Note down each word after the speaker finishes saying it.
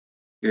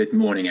Good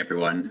morning,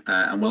 everyone,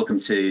 and welcome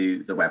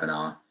to the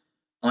webinar.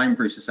 I'm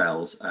Bruce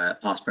Lascelles,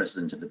 past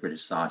president of the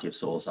British Society of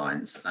Soil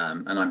Science,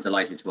 and I'm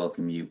delighted to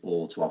welcome you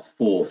all to our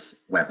fourth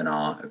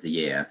webinar of the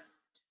year.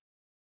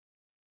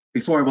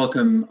 Before I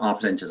welcome our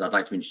presenters, I'd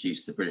like to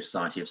introduce the British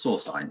Society of Soil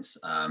Science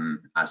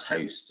as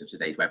hosts of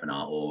today's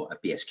webinar, or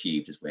BS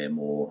Cubed as we're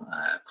more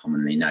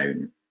commonly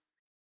known.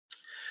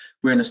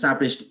 We're an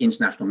established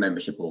international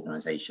membership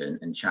organisation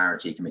and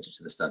charity committed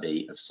to the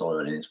study of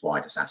soil in its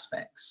widest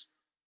aspects.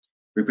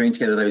 We bring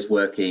together those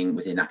working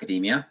within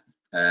academia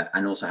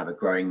and also have a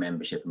growing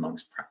membership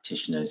amongst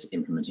practitioners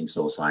implementing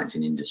soil science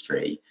in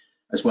industry,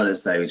 as well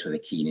as those with a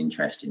keen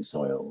interest in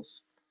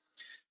soils.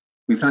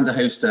 We plan to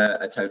host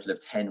a total of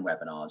 10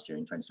 webinars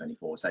during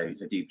 2024, so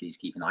do please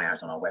keep an eye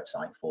out on our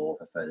website for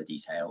further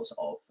details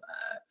of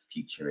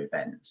future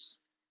events.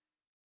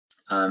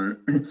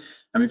 And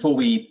before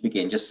we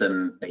begin, just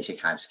some basic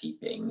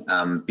housekeeping.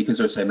 Because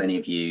there are so many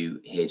of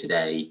you here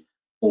today,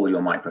 all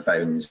your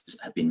microphones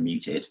have been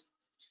muted.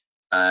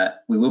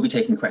 We will be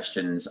taking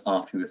questions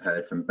after we've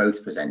heard from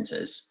both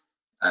presenters,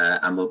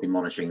 and we'll be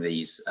monitoring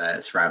these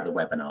throughout the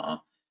webinar.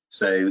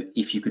 So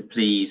if you could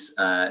please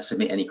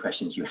submit any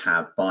questions you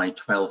have by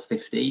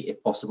 12:50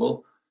 if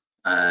possible,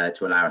 to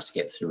allow us to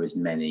get through as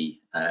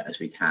many as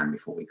we can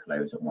before we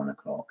close at 1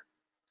 o'clock.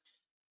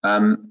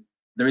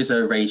 There is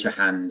a raise your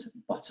hand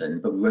button,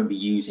 but we won't be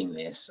using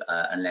this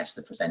unless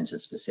the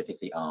presenters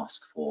specifically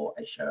ask for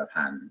a show of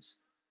hands.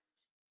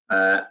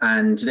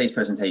 And today's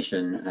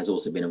presentation has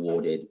also been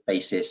awarded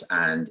BASIS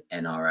and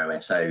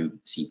NROSO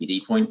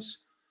CPD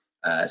points.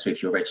 So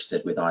if you're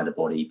registered with either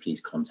body,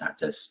 please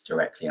contact us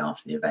directly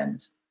after the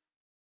event.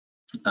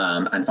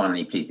 And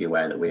finally, please be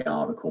aware that we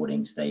are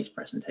recording today's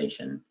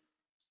presentation.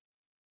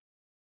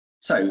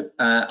 So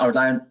I would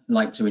now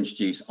like to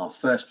introduce our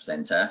first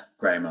presenter,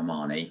 Graham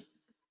O'Mahony.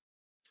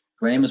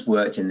 Graham has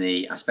worked in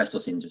the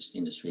asbestos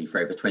industry for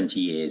over 20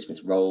 years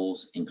with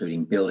roles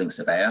including Building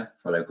Surveyor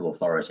for a local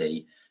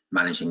authority,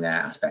 managing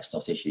their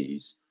asbestos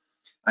issues.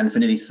 And for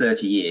nearly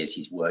 30 years,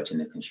 he's worked in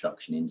the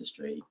construction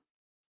industry.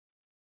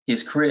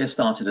 His career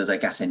started as a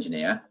gas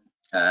engineer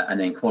and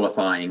then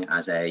qualifying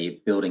as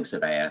a building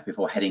surveyor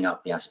before heading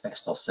up the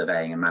asbestos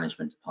surveying and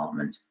management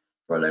department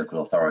for a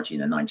local authority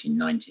in the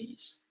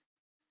 1990s.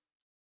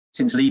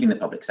 Since leaving the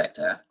public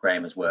sector,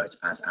 Graham has worked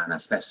as an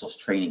asbestos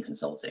training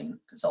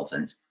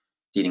consultant,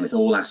 dealing with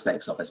all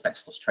aspects of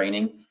asbestos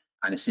training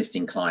and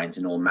assisting clients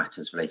in all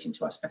matters relating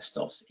to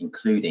asbestos,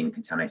 including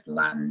contaminated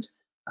land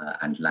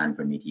and land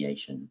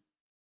remediation.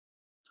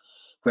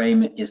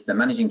 Graham is the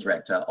Managing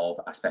Director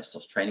of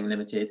Asbestos Training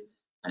Limited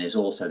and is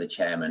also the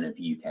Chairman of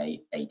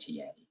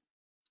UKATA.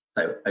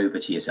 So over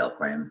to yourself,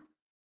 Graham.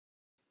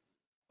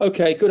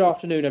 Okay, good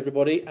afternoon,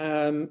 everybody,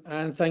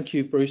 and thank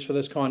you, Bruce, for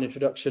this kind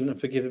introduction and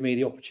for giving me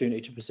the opportunity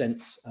to present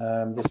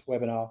this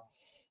webinar.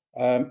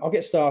 I'll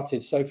get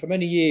started. So for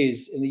many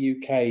years in the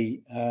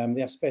UK,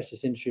 the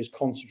asbestos industry has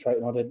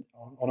concentrated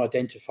on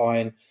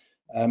identifying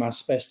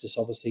asbestos,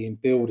 obviously, in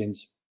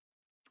buildings,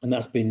 and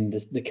that's been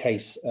the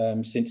case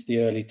since the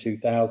early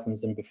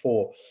 2000s and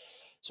before.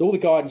 So all the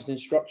guidance and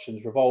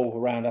instructions revolve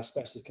around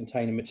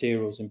asbestos-containing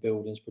materials in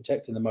buildings,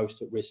 protecting the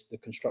most at risk the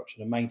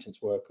construction and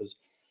maintenance workers.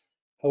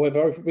 However,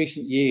 over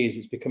recent years,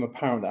 it's become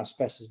apparent that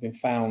asbestos has been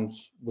found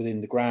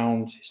within the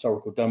ground,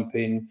 historical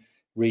dumping,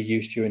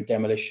 reuse during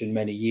demolition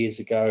many years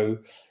ago.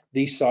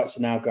 These sites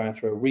are now going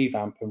through a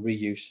revamp and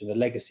reuse, and the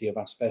legacy of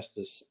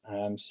asbestos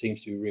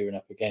seems to be rearing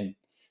up again.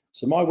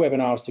 So my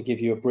webinar is to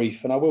give you a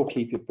brief, and I will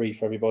keep it brief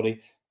for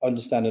everybody,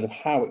 understanding of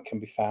how it can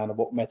be found and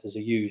what methods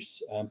are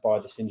used by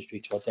this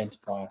industry to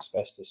identify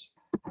asbestos.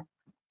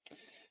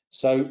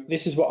 So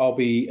this is what I'll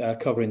be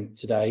covering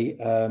today.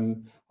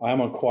 I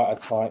am on quite a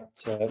tight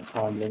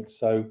time link,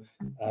 so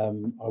I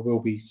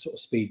will be sort of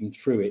speeding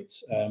through it.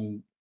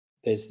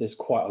 There's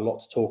quite a lot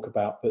to talk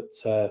about, but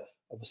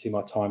obviously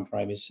my time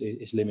frame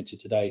is limited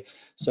today.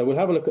 So we'll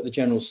have a look at the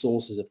general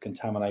sources of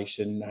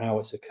contamination, how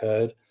it's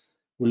occurred.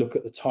 We'll look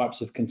at the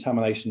types of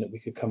contamination that we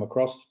could come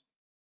across,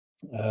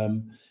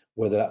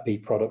 whether that be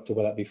product or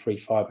whether that be free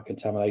fibre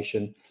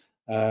contamination.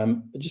 I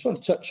just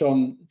want to touch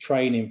on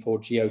training for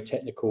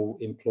Geo-Technical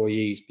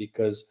employees,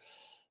 because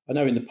I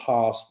know in the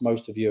past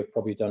most of you have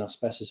probably done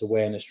asbestos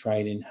awareness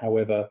training.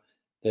 However,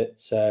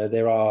 that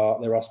there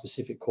are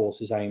specific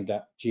courses aimed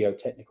at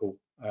Geo-Technical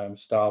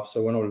staff,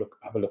 so we'll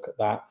have a look at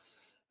that.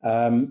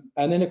 And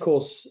then, of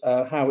course,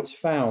 how it's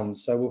found.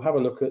 So we'll have a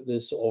look at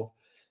this sort of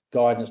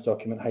guidance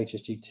document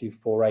HSG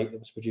 248 that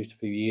was produced a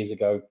few years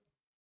ago,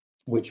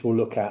 which will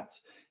look at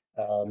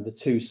the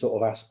two sort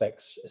of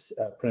aspects,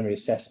 preliminary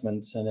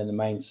assessment and then the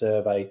main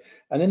survey,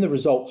 and then the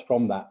results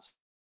from that.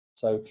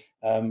 So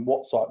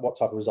what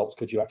type of results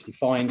could you actually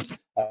find?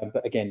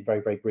 But again, very,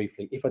 very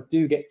briefly, if I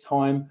do get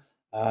time,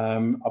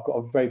 I've got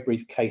a very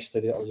brief case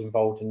study that I was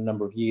involved in a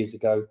number of years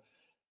ago,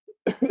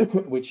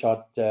 which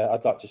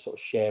I'd like to sort of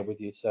share with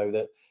you, so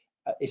that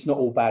it's not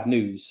all bad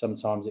news.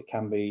 Sometimes it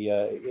can be,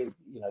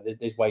 you know,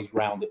 there's ways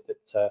around it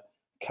that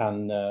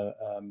can,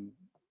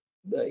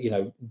 you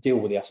know, deal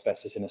with the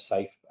asbestos in a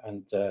safe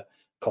and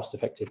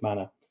cost-effective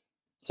manner.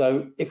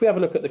 So if we have a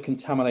look at the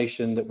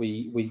contamination that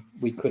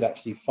we could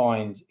actually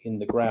find in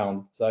the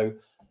ground. So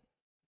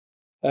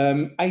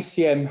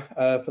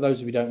ACM, for those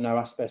of you who don't know,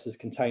 asbestos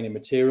containing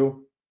material.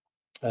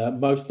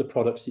 Most of the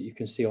products that you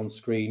can see on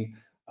screen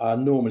are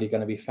normally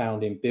going to be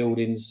found in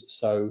buildings.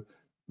 So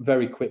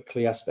very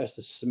quickly,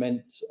 asbestos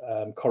cement,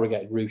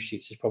 corrugated roof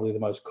sheets is probably the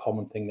most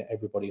common thing that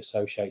everybody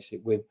associates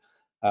it with.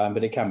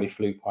 But it can be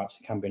flue pipes,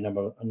 it can be a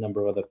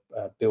number of other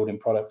building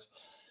products.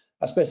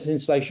 Asbestos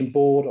insulation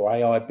board, or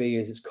AIB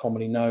as it's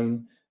commonly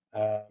known,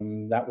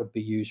 that would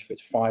be used for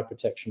its fire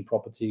protection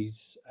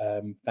properties,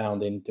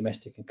 found in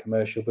domestic and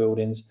commercial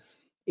buildings.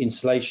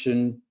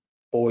 Insulation,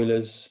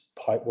 boilers,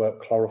 pipework,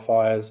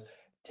 chlorifiers,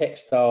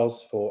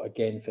 textiles for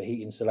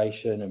heat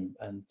insulation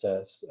and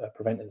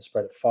preventing the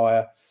spread of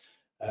fire.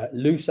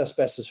 Loose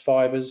asbestos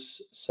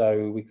fibres,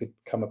 so we could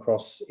come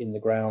across in the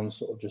ground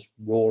sort of just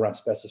raw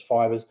asbestos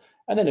fibres,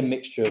 and then a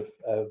mixture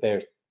of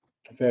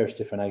various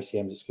different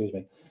ACMs, excuse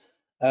me.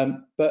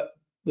 But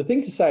the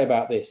thing to say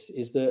about this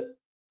is that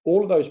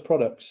all of those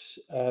products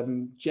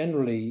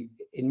generally,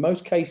 in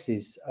most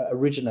cases,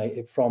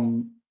 originated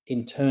from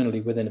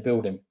internally within a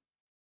building.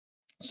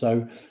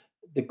 So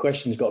the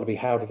question's got to be,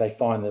 how do they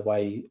find their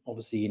way,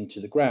 obviously, into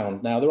the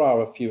ground? Now, there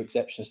are a few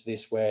exceptions to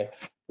this where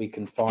we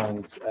can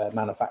find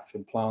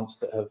manufacturing plants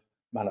that have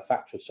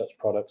manufactured such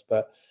products.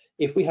 But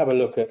if we have a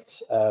look at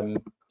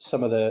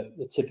some of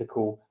the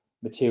typical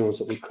materials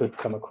that we could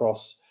come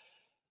across,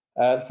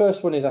 the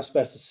first one is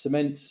asbestos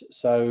cement.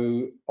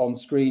 So on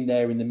screen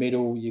there in the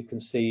middle, you can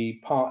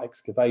see part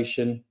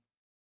excavation.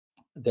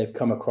 They've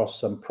come across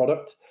some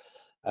product.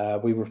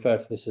 We refer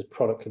to this as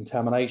product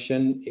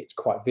contamination. It's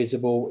quite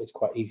visible, it's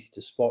quite easy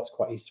to spot, it's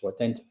quite easy to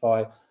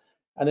identify.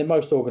 And then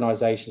most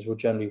organisations will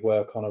generally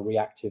work on a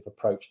reactive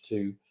approach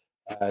to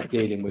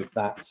dealing with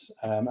that.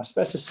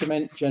 Asbestos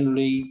cement,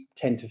 generally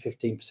 10 to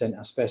 15%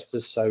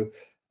 asbestos, so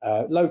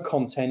low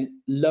content,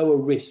 lower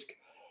risk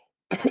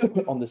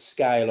on the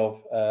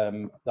scale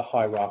of the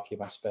hierarchy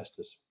of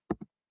asbestos.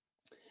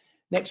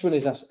 Next one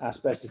is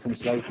asbestos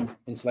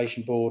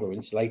insulation board or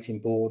insulating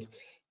board,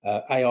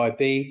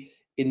 AIB.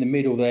 In the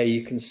middle there,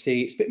 you can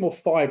see it's a bit more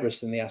fibrous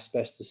than the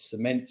asbestos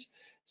cement,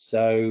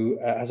 so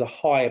has a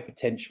higher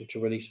potential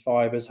to release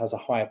fibres, has a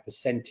higher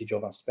percentage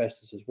of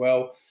asbestos as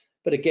well.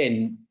 But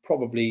again,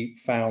 probably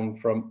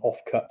found from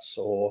offcuts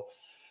or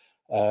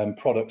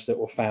products that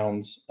were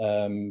found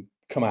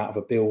come out of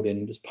a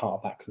building as part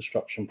of that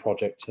construction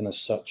project, and as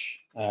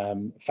such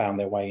found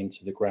their way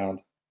into the ground.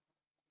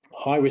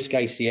 High risk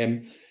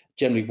ACM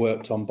generally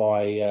worked on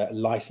by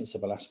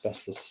licensable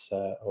asbestos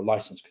or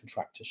licensed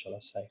contractors, shall I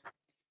say.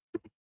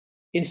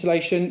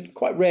 Insulation,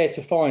 quite rare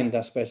to find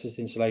asbestos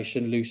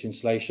insulation, loose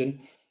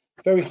insulation.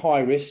 Very high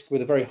risk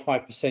with a very high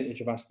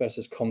percentage of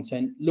asbestos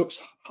content. Looks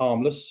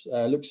harmless,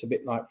 looks a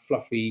bit like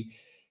fluffy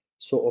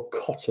sort of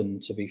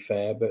cotton, to be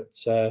fair, but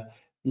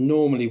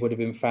normally would have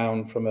been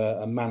found from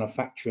a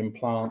manufacturing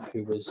plant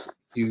who was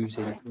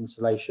using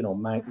insulation or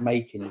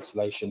making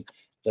insulation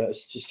that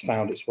has just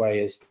found its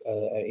way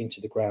into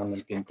the ground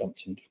and been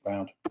dumped into the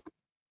ground.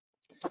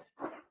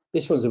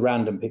 This one's a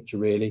random picture,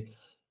 really.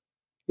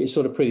 It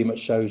sort of pretty much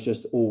shows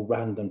just all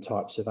random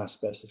types of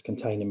asbestos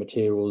containing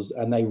materials,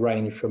 and they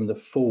range from the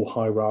full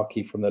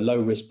hierarchy, from the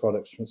low risk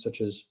products such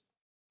as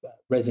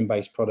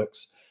resin-based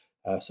products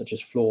such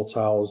as floor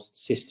tiles,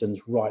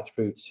 cisterns, right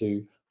through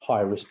to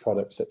high risk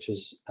products such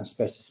as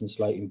asbestos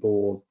insulating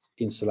board,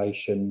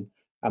 insulation,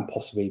 and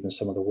possibly even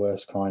some of the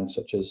worst kinds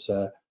such as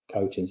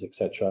coatings,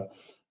 etc.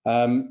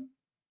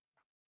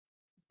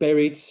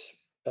 Buried,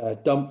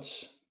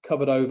 dumped,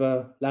 covered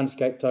over,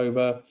 landscaped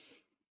over,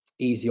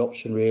 easy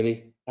option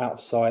really. Out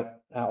of sight,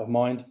 out of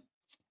mind,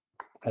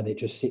 and it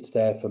just sits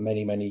there for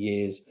many, many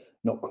years,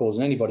 not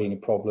causing anybody any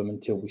problem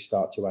until we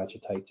start to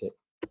agitate it.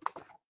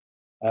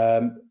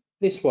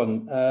 This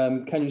one,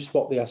 can you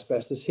spot the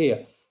asbestos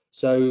here?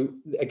 So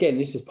again,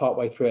 this is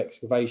partway through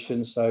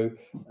excavation. So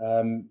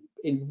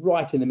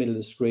right in the middle of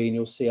the screen,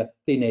 you'll see a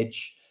thin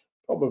edge,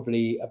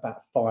 probably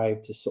about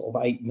 5 to sort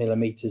of 8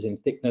 millimeters in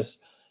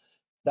thickness.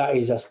 That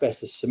is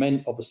asbestos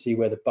cement, obviously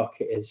where the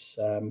bucket has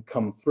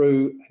come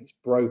through and it's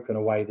broken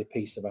away the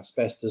piece of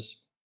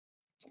asbestos.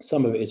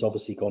 Some of it is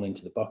obviously gone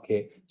into the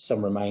bucket,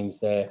 some remains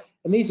there.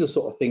 And these are the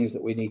sort of things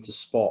that we need to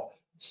spot,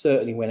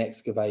 certainly when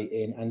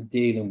excavating and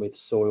dealing with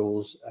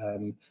soils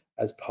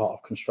as part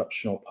of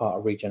construction or part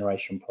of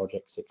regeneration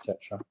projects,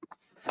 etc.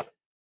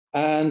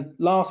 And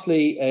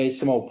lastly,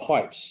 some old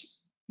pipes,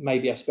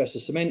 maybe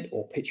asbestos cement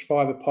or pitch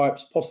fibre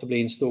pipes,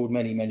 possibly installed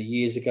many, many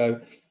years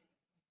ago,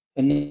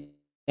 and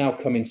now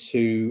come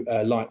into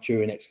light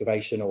during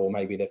excavation, or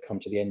maybe they've come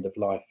to the end of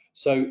life.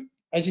 So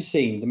as you've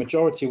seen, the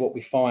majority of what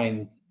we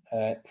find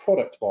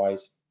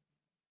product-wise,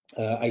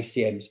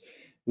 ACMs,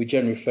 we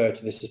generally refer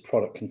to this as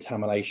product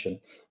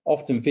contamination,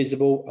 often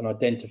visible and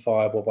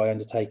identifiable by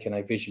undertaking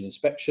a visual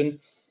inspection.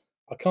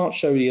 I can't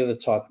show the other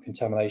type of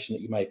contamination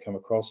that you may come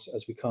across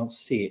as we can't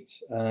see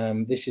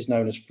it. This is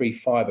known as free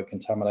fibre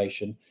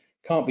contamination.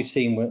 Can't be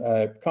seen with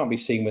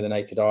the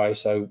naked eye,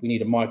 so we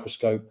need a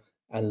microscope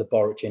and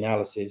laboratory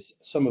analysis.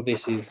 Some of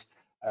this is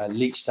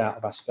leached out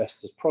of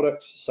asbestos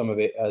products, some of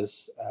it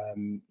as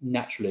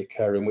naturally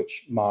occurring,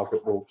 which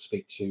Margaret will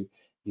speak to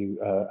you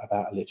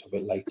about a little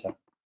bit later.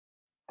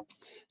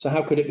 So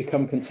how could it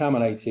become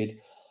contaminated?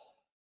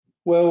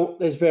 Well,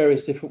 there's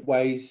various different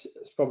ways.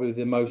 It's probably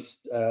the most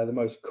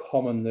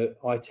common that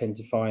I tend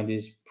to find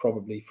is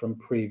probably from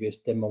previous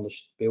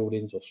demolished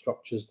buildings or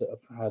structures that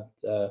have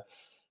had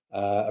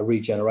a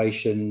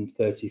regeneration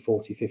 30,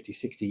 40, 50,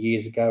 60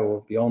 years ago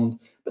or beyond.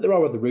 But there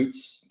are other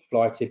routes: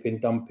 fly tipping,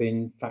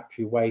 dumping,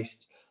 factory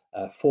waste,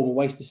 formal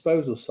waste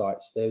disposal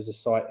sites. There's a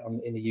site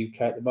in the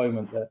UK at the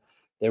moment that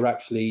they're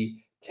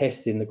actually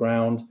testing the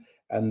ground,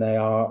 and they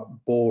are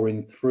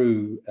boring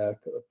through,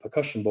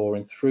 percussion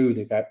boring through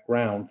the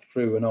ground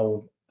through an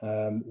old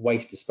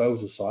waste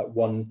disposal site,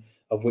 one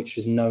of which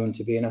is known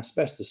to be an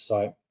asbestos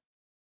site.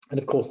 And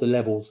of course, the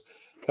levels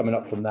coming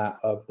up from that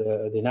of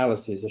the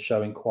analysis are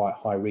showing quite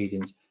high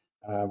readings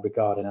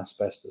regarding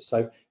asbestos.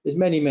 So there's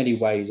many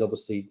ways,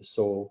 obviously, the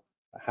soil,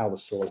 how the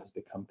soil has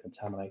become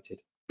contaminated.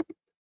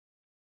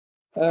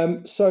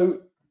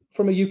 So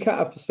from a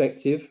UKATA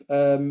perspective,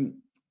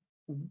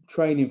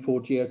 training for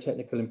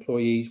geotechnical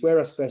employees, where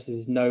asbestos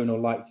is known or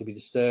likely to be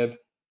disturbed,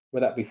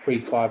 whether that be free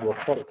fibre or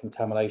product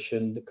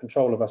contamination, the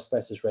Control of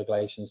Asbestos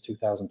Regulations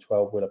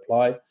 2012 will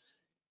apply.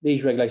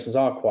 These regulations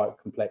are quite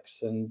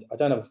complex, and I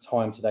don't have the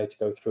time today to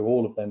go through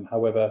all of them.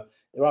 However,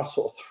 there are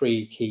sort of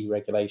three key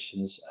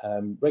regulations.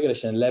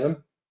 Regulation 11,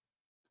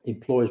 the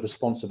employer's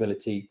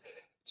responsibility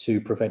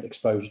to prevent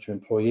exposure to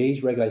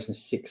employees. Regulation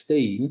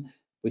 16,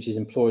 which is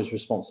employer's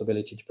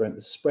responsibility to prevent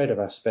the spread of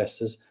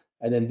asbestos.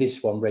 And then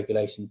this one,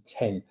 Regulation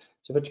 10.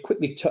 So if I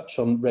quickly touch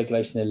on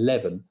Regulation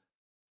 11,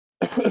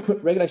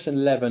 Regulation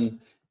 11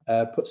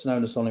 puts an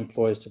onus on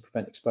employers to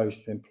prevent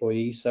exposure to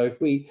employees. So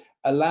if we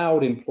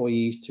allowed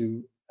employees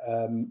to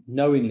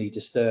knowingly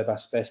disturb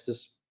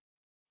asbestos,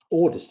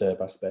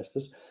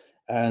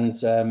 and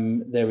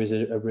there is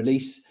a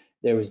release,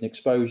 there is an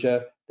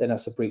exposure, then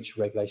that's a breach of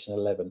Regulation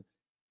 11.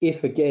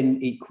 If again,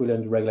 equally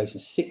under Regulation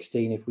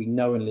 16, if we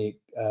knowingly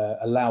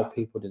allow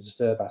people to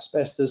disturb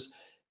asbestos,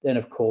 then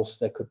of course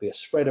there could be a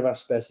spread of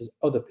asbestos,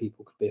 other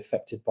people could be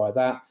affected by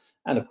that,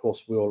 and of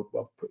course we're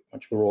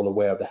all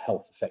aware of the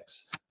health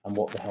effects and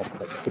what the health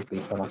effects could be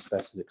from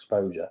asbestos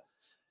exposure.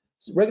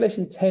 So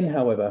Regulation 10,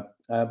 however,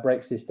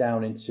 breaks this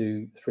down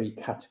into three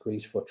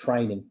categories for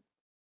training.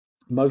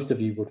 Most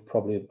of you would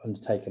probably have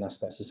undertaken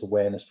asbestos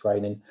awareness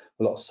training.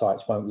 A lot of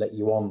sites won't let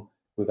you on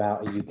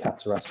without a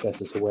UKATA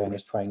asbestos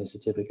awareness training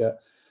certificate.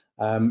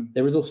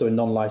 There is also a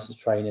non-licensed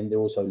training, there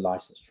is also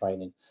licensed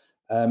training.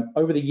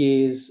 Over the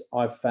years,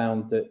 I've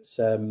found that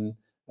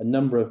a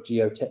number of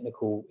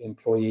geotechnical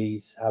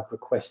employees have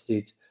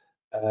requested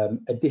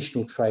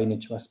additional training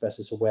to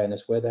asbestos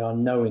awareness where they are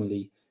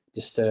knowingly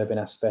disturbing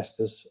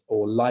asbestos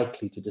or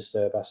likely to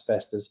disturb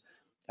asbestos.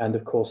 And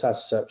of course,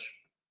 as such,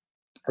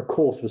 a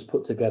course was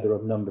put together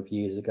a number of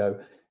years ago.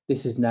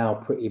 This has now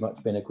pretty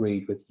much been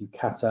agreed with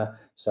UKATA,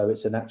 so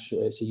it's a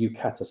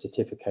UKATA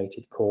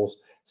certificated course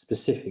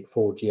specific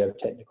for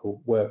geotechnical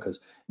workers.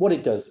 What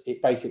it does,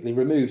 it basically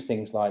removes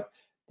things like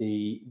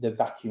the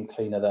vacuum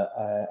cleaner that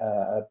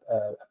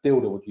a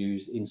builder would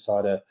use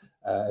inside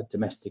a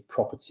domestic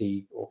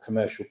property or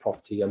commercial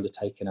property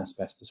undertaking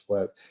asbestos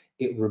work.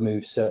 It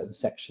removes certain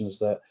sections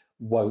that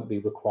won't be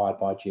required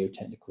by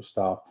geotechnical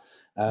staff.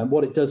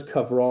 What it does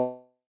cover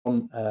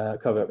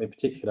in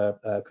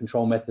particular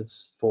control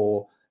methods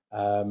for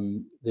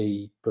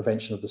the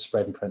prevention of the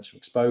spread and prevention of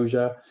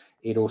exposure.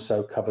 It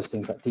also covers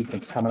things like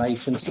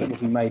decontamination. Some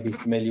of you may be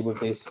familiar with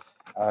this.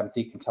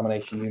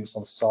 Decontamination units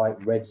on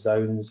site, red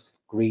zones,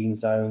 green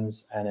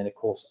zones, and then of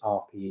course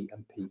RPE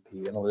and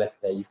PPE. And on the left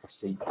there you can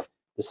see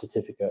the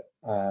certificate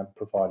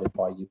provided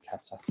by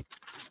UKATA.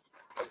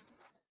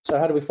 So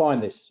how do we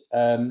find this?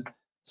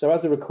 So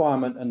as a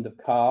requirement under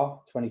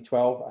CAR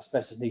 2012,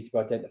 asbestos needs to be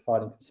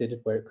identified and considered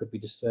where it could be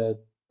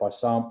disturbed by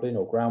sampling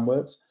or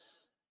groundworks.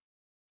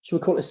 Should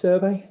we call it a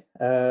survey?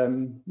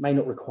 May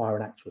not require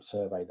an actual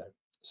survey though.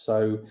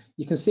 So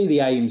you can see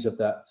the aims of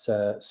that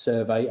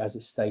survey as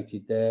it's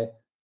stated there,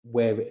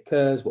 where it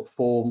occurs, what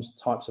forms,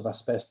 types of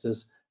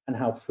asbestos, and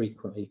how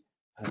frequently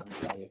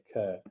they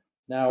occur.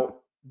 Now,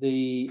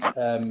 the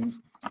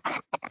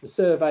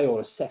survey or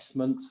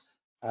assessment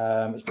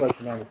is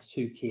broken down into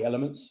two key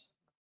elements.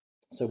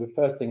 So the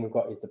first thing we've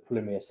got is the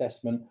preliminary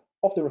assessment,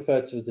 often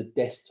referred to as the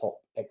desktop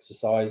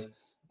exercise,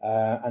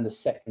 and the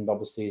second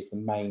obviously is the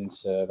main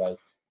survey.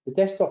 The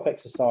desktop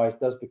exercise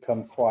does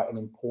become quite an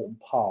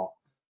important part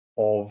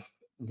of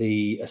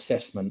the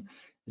assessment.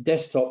 The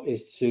desktop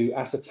is to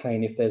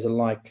ascertain if there's a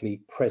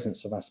likely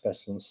presence of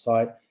asbestos on the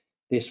site.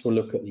 This will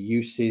look at the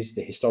uses,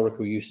 the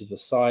historical use of the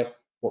site,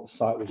 what the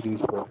site was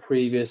used for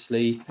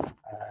previously.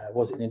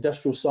 Was it an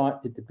industrial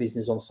site? Did the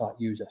business on site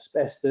use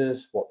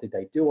asbestos? What did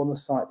they do on the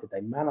site? Did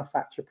they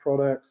manufacture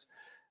products?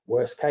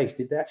 Worst case,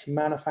 did they actually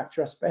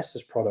manufacture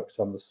asbestos products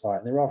on the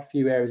site? And there are a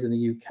few areas in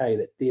the UK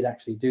that did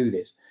actually do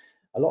this.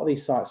 A lot of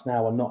these sites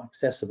now are not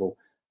accessible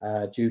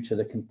due to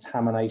the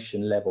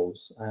contamination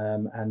levels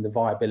and the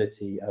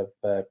viability of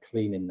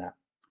cleaning that.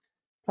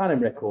 Planning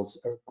records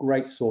are a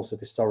great source of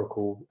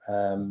historical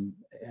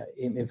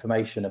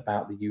information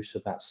about the use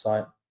of that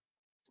site.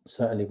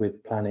 Certainly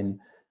with planning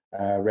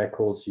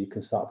records, you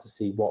can start to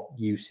see what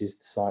uses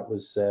the site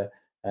was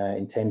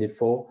intended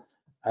for,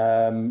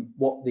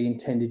 what the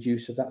intended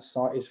use of that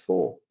site is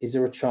for. Is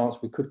there a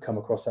chance we could come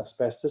across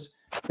asbestos?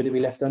 Could it be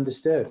left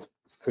undisturbed?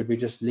 Could we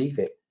just leave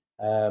it?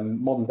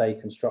 Modern day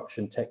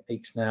construction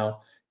techniques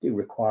now do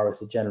require us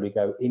to generally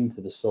go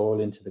into the soil,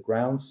 into the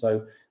ground.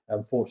 So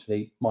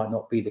unfortunately, might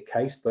not be the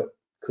case, but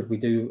could we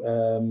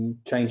do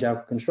change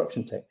our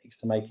construction techniques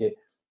to make it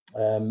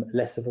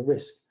less of a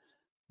risk?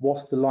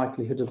 What's the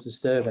likelihood of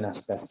disturbing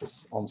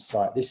asbestos on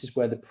site? This is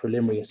where the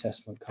preliminary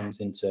assessment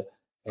comes into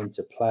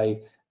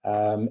play,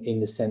 in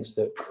the sense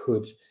that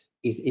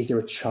is there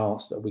a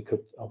chance that we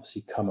could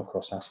obviously come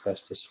across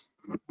asbestos?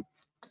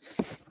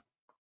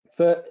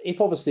 If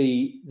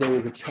obviously there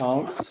is a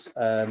chance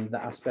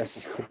that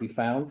asbestos could be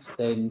found,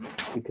 then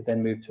we could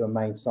then move to a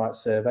main site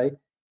survey.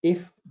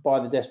 If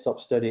by the desktop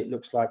study it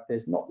looks like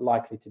there's not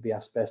likely to be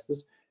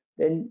asbestos,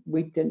 then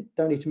we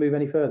don't need to move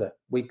any further.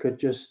 We could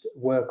just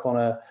work on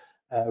a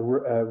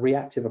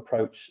reactive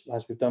approach,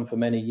 as we've done for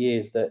many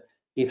years, that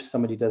if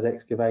somebody does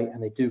excavate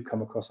and they do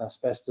come across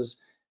asbestos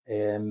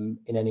in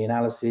any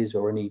analysis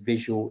or any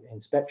visual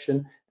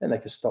inspection, then they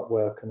can stop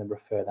work and then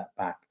refer that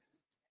back.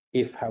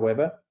 If,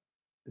 however,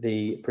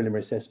 the preliminary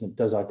assessment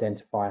does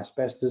identify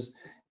asbestos,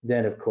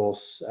 then of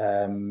course,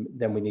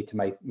 then we need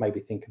to maybe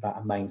think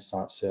about a main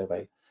site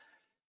survey.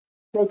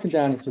 Broken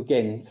down into,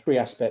 again, 3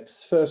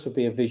 aspects. First would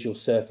be a visual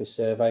surface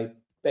survey.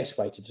 Best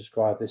way to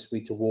describe this would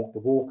be to walk the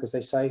walk, as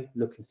they say,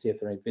 look and see if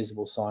there are any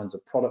visible signs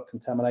of product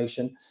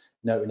contamination,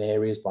 noting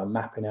areas by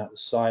mapping out the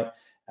site.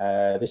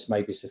 This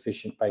may be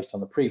sufficient based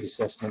on the previous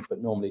assessment,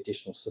 but normally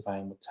additional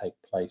surveying would take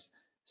place.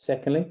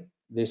 Secondly,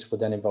 this would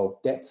then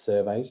involve depth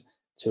surveys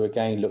to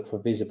again look for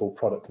visible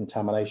product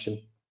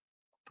contamination.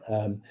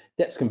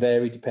 Depths can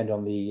vary depending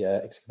on the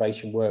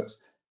excavation works.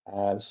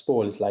 The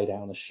spoil is laid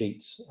out on the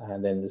sheets,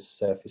 and then the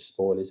surface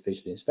spoil is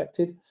visually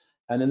inspected.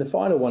 And then the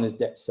final one is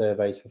depth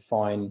surveys for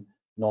fine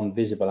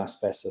non-visible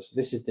asbestos.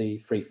 This is the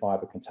free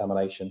fibre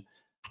contamination.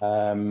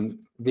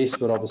 This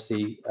would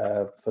obviously,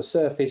 for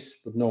surface,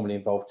 would normally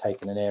involve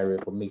taking an area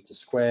of a metre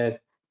squared,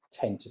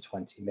 10 to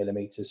 20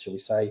 millimetres, shall we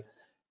say,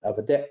 of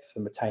a depth,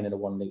 and retaining a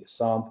 1 litre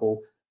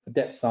sample. For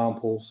depth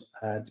samples,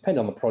 depending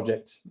on the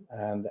project,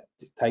 that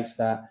dictates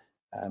that,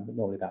 but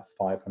normally about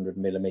 500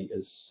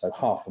 millimetres, so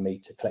half a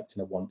metre,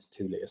 collecting a 1 to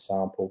 2 litre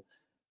sample.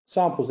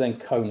 Samples then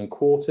cone and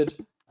quartered.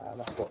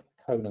 That's what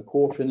cone and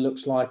quartering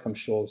looks like. I'm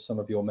sure some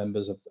of your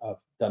members have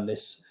done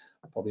this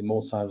probably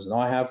more times than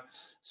I have.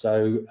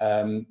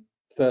 So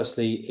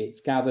firstly,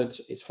 it's gathered,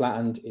 it's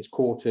flattened, it's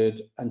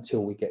quartered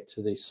until we get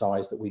to the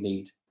size that we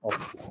need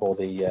for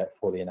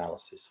the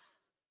analysis.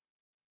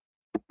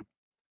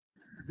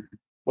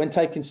 When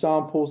taking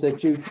samples, there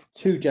are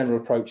 2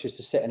 general approaches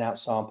to setting out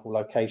sample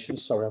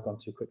locations. Sorry, I've gone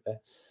too quick there.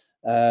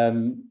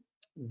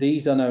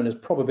 These are known as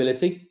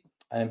probability,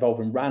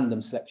 involving random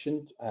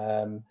selection,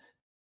 and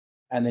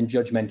then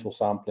judgmental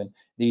sampling.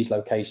 These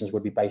locations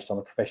would be based on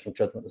the professional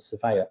judgment of the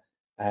surveyor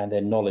and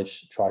their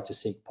knowledge to try to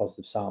seek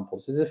positive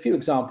samples. There's a few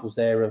examples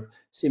there of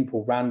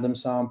simple random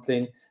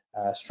sampling,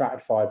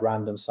 stratified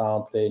random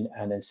sampling,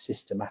 and then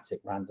systematic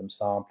random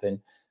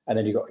sampling. And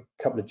then you've got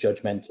a couple of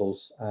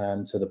judgmentals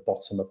to the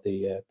bottom of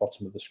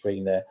the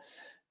screen there.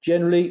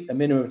 Generally, a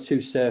minimum of 2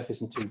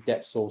 surface and 2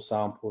 depth soil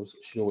samples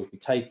should always be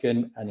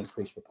taken and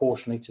increased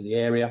proportionally to the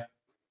area.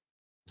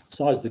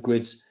 Size of the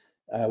grids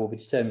will be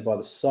determined by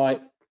the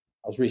site.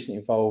 I was recently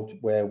involved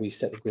where we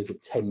set the grids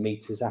at 10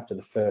 metres after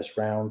the first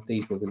round.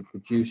 These were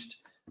reduced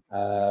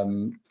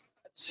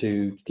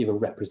to give a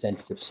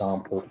representative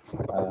sample,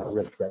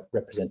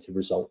 representative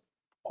result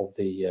of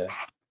the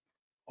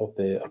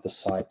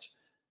site.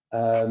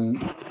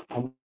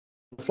 I'll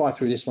fly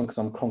through this one because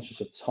I'm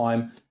conscious of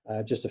time.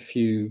 Just a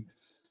few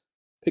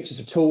pictures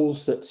of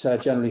tools that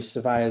generally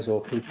surveyors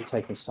or people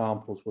taking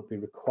samples would be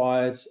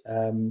required.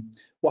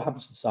 What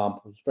happens to the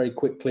samples? Very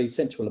quickly,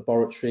 sent to a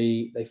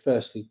laboratory. They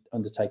firstly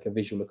undertake a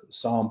visual look at the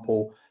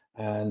sample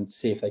and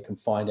see if they can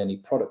find any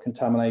product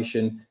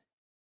contamination.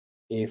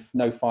 If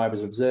no fibre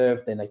is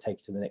observed, then they take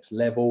it to the next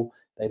level.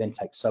 They then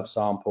take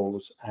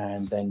subsamples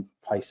and then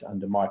place it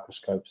under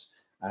microscopes,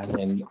 and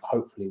then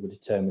hopefully will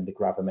determine the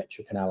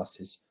gravimetric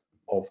analysis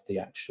of the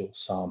actual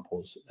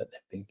samples that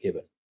they've been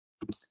given.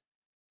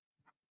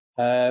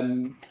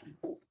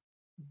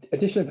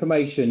 Additional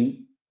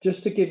information,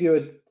 just to give you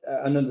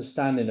an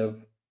understanding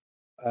of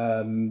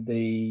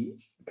the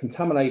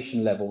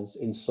contamination levels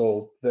in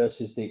soil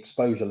versus the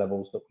exposure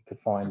levels that we could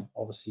find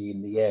obviously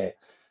in the air.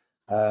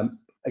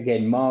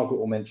 Again, Margaret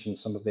will mention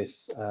some of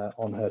this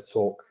on her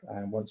talk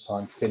once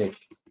I'm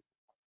finished.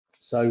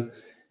 So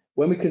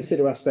when we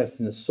consider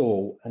asbestos in the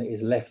soil and it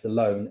is left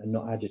alone and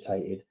not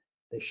agitated,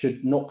 there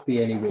should not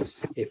be any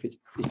risk. If it's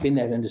been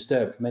there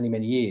undisturbed for many,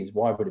 many years,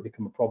 why would it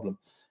become a problem?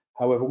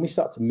 However, when we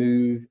start to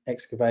move,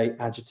 excavate,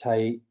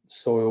 agitate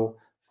soil,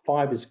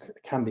 fibres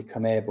can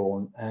become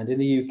airborne. And in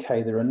the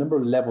UK, there are a number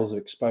of levels of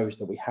exposure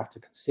that we have to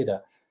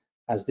consider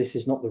as this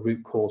is not the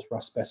root cause for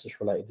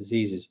asbestos-related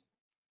diseases.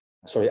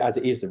 Sorry, as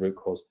it is the root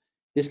cause.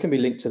 This can be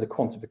linked to the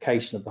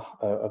quantification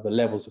of the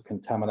levels of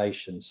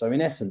contamination. So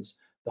in essence,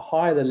 the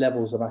higher the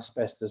levels of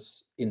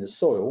asbestos in the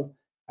soil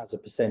as a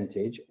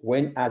percentage,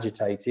 when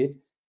agitated,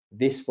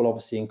 this will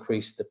obviously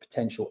increase the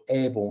potential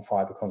airborne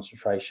fibre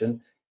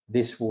concentration.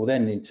 This will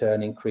then in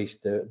turn increase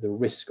the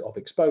risk of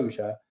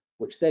exposure,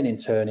 which then in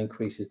turn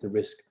increases the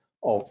risk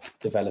of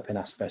developing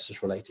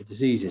asbestos-related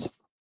diseases.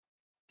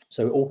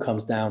 So it all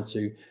comes down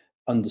to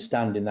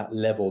understanding that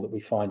level that we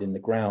find in the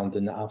ground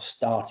and our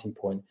starting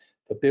point.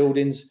 For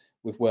buildings,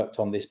 we've worked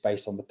on this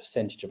based on the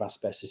percentage of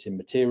asbestos in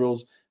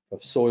materials. For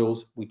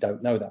soils, we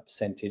don't know that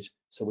percentage,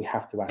 so we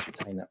have to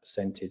ascertain that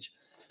percentage.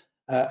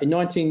 In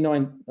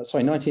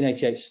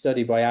 1988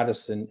 study by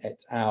Addison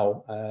et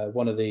al.,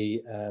 one of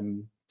the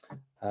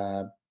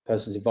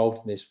persons involved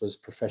in this was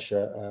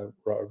Professor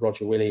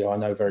Roger Willey, who I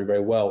know very,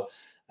 very well,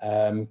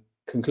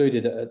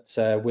 concluded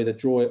that with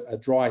a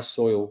dry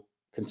soil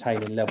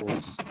containing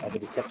levels of a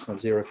detection of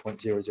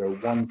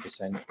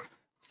 0.001%,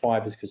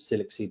 fibres could still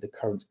exceed the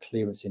current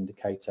clearance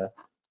indicator.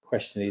 The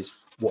question is,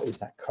 what is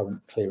that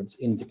current clearance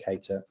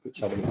indicator,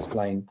 which I will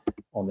explain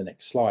on the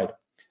next slide.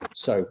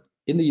 So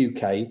in the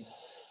UK,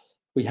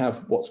 we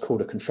have what's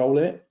called a control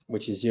limit,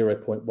 which is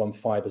 0.1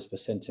 fibres per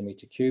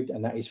centimetre cubed,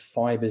 and that is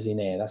fibres in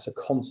air. That's a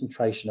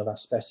concentration of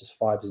asbestos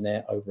fibres in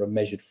air over a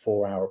measured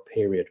 4-hour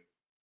period.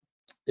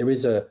 There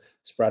is a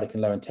sporadic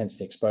and low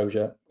intensity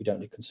exposure. We don't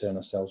need to concern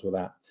ourselves with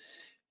that.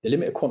 The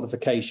limit of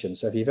quantification.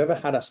 So if you've ever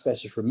had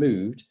asbestos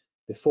removed,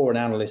 before an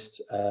analyst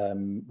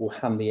will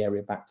hand the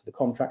area back to the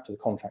contractor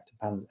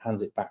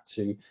hands it back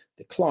to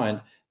the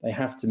client, they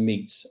have to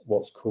meet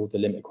what's called the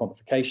limit of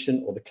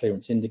quantification or the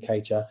clearance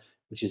indicator,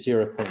 which is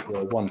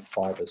 0.01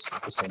 fibres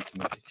per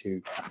centimetre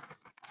cubed.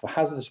 For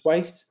hazardous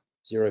waste,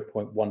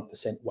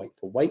 0.1% weight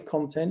for weight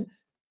content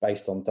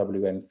based on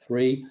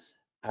WM3.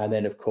 And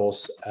then, of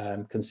course,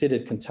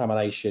 considered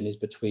contamination is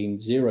between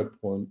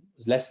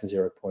less than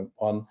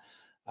 0.1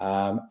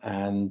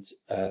 and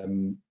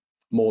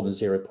more than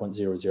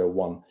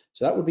 0.001.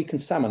 So that would be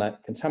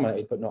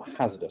contaminated, but not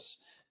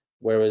hazardous.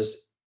 Whereas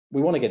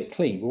we want to get it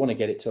clean. We want to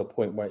get it to a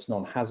point where it's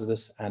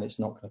non-hazardous and it's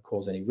not going to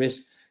cause any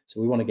risk.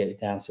 So we want to get it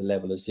down to a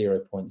level of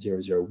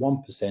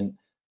 0.001%.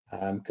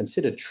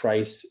 Considered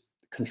trace.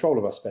 Control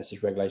of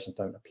asbestos regulations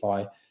don't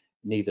apply.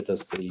 Neither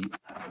does the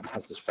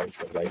hazardous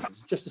waste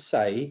regulations. Just to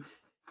say,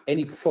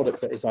 any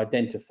product that is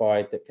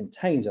identified that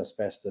contains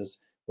asbestos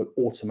will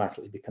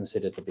automatically be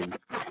considered to be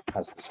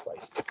hazardous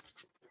waste.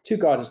 2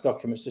 guidance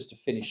documents just to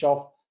finish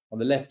off. On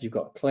the left, you've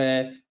got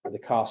Claire, the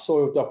car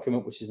soil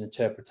document, which is an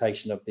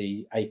interpretation of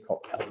the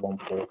ACOP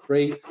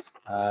L143.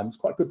 It's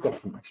quite a good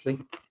document, actually.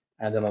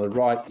 And then on the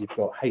right, you've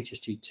got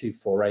HSG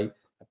 248,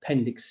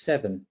 Appendix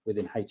 7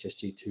 within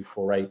HSG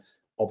 248,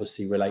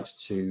 obviously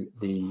relates to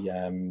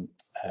the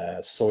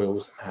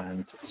soils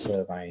and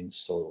surveying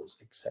soils,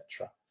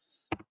 etc.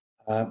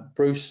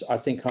 Bruce, I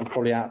think I'm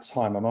probably out of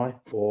time, am I?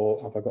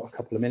 Or have I got a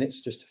couple of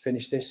minutes just to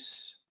finish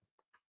this?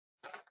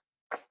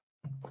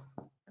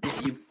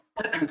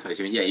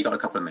 Yeah, you got a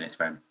couple of minutes,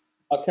 Graham.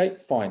 Okay,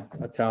 fine.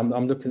 Okay,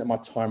 I'm looking at my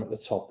time at the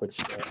top, which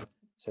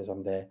says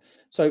I'm there.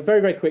 So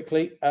very, very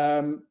quickly,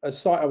 a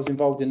site I was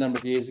involved in a number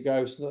of years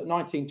ago, so the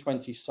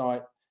 1920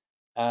 site,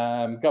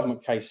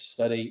 government case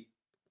study,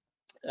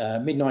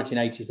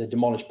 mid-1980s, they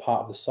demolished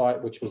part of the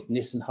site, which was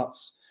Nissen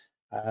huts.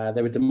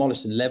 They were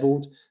demolished and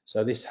levelled,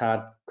 so this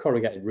had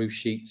corrugated roof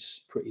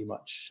sheets pretty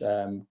much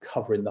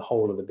covering the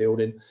whole of the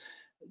building.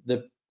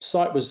 The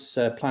site was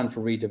planned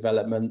for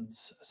redevelopment,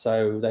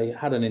 so they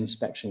had an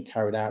inspection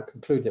carried out,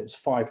 concluded it was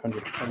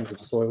 500 tonnes of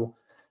soil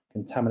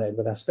contaminated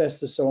with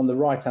asbestos. So on the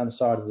right-hand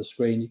side of the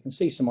screen, you can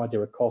see some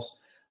idea of cost.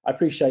 I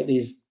appreciate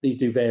these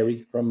do vary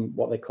from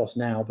what they cost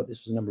now, but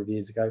this was a number of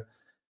years ago.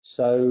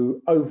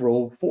 So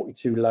overall,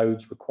 42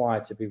 loads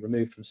required to be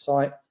removed from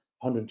site,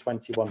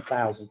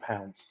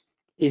 £121,000.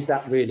 Is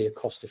that really a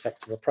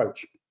cost-effective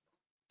approach?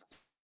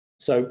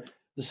 So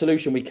the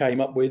solution we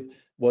came up with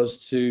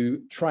was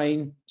to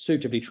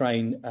suitably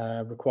train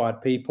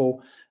required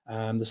people.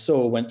 The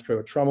soil went through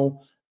a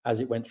trommel. As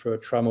it went through a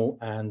trommel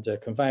and a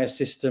conveyor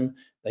system,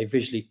 they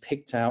visually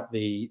picked out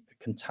the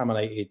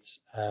contaminated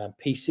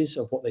pieces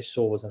of what they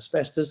saw was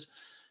asbestos.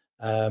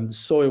 The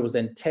soil was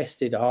then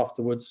tested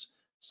afterwards.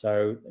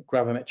 So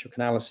gravimetric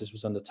analysis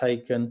was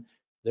undertaken.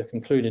 The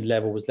concluded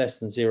level was less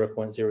than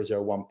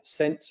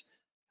 0.001%.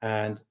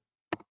 And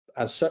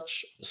as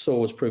such, the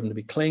soil was proven to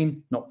be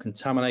clean, not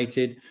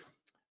contaminated,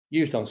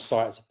 used on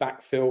site as a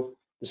backfill.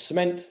 The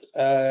cement,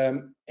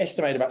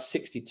 estimated about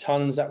 60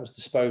 tonnes, that was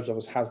disposed of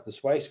as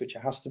hazardous waste, which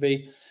it has to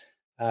be.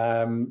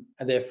 And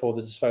therefore,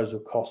 the disposal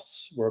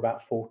costs were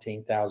about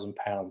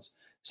 £14,000,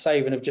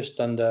 saving of just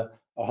under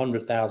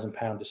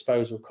 £100,000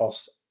 disposal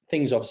costs.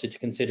 Things obviously to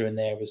consider in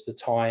there was the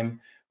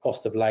time,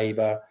 cost of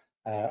labour,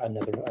 a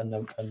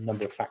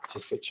number of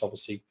factors which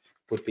obviously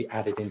would be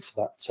added into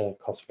that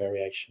cost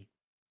variation.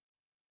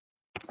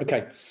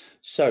 Okay,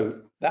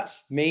 so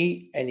that's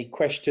me. Any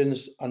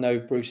questions? I know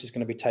Bruce is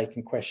going to be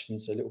taking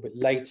questions a little bit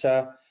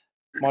later.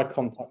 My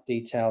contact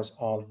details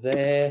are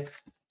there.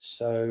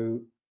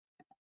 So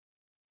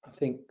I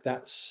think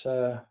that's,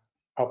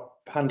 I'll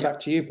hand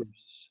back to you,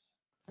 Bruce.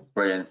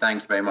 Brilliant.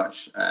 Thank you very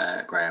much,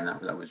 Graham.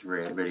 That was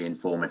really, really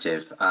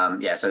informative.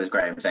 Yeah, so as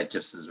Graham said,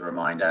 just as a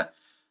reminder,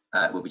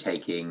 we'll be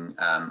taking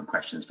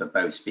questions for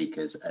both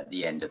speakers at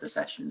the end of the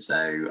session.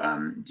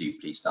 So do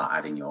please start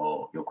adding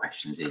your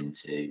questions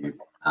into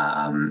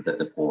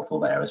the portal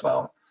there as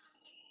well.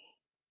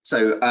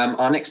 So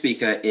our next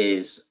speaker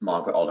is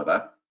Margaret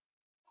Oliver.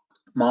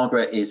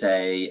 Margaret is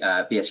a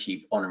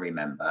BSU Honorary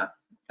Member,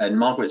 and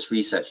Margaret's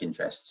research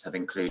interests have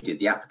included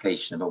the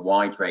application of a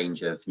wide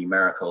range of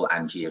numerical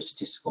and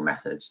geostatistical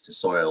methods to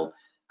soil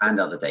and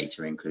other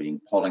data, including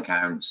pollen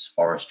counts,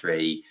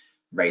 forestry,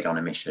 radon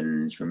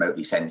emissions,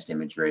 remotely sensed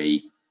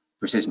imagery,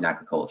 precision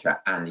agriculture,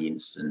 and the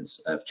incidence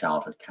of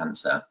childhood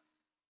cancer.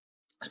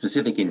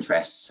 Specific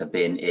interests have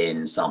been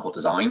in sample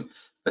design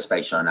for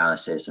spatial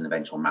analysis and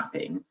eventual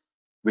mapping,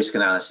 risk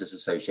analysis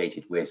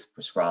associated with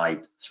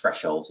prescribed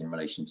thresholds in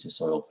relation to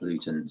soil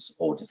pollutants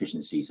or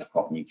deficiencies of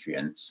crop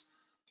nutrients,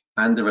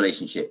 and the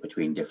relationship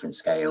between different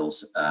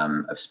scales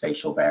of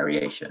spatial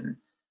variation.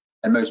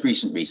 And most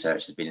recent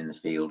research has been in the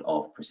field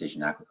of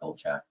precision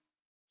agriculture.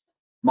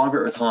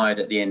 Margaret retired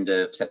at the end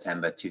of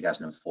September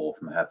 2004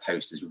 from her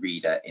post as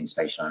reader in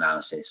spatial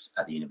analysis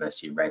at the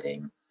University of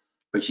Reading,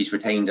 but she's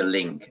retained a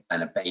link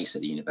and a base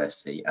at the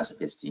university as a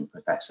visiting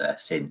professor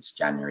since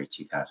January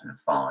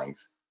 2005.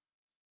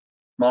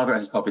 Margaret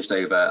has published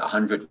over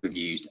 100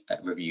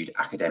 reviewed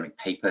academic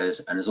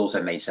papers and has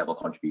also made several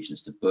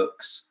contributions to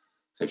books.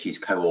 So she's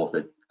the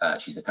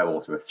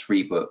co-author of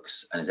 3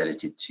 books and has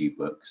edited 2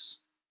 books.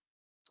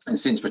 And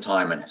since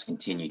retirement has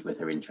continued with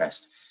her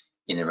interest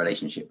in the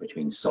relationship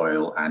between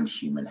soil and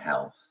human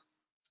health.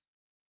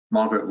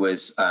 Margaret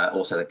was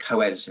also the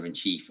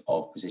co-editor-in-chief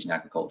of Precision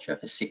Agriculture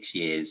for 6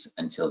 years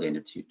until the end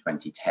of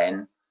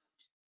 2010.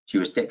 She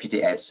was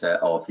deputy editor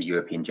of the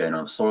European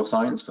Journal of Soil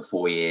Science for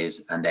 4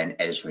 years and then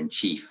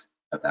editor-in-chief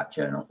of that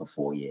journal for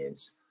 4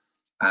 years.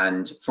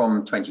 And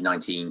from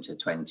 2019 to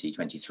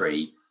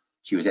 2023,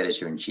 she was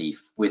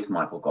editor-in-chief with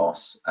Michael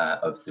Goss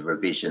of the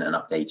revision and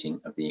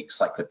updating of the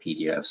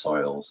Encyclopedia of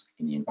Soils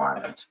in the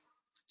Environment.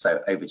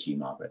 So over to you,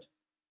 Margaret.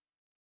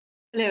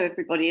 Hello,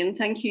 everybody, and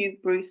thank you,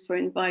 Bruce, for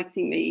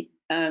inviting me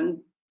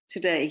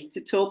today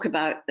to talk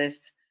about this.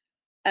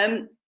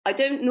 I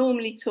don't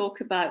normally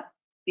talk about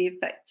the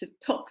effect of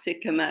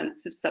toxic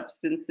amounts of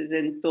substances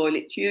in soil.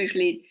 It's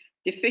usually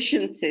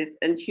deficiencies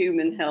and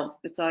human health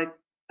that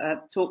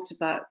I've talked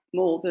about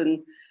more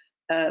than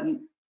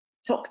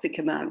toxic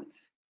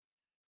amounts.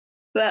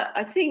 But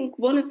I think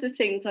one of the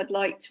things I'd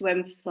like to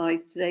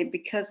emphasize today,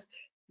 because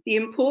the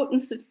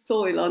importance of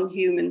soil on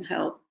human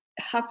health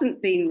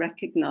hasn't been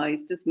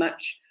recognized as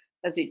much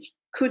as it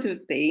could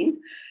have been.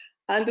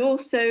 And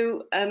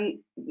also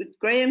with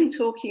Graham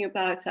talking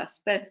about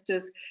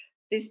asbestos,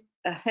 there's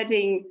a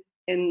heading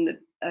in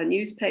the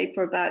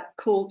newspaper about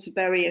call to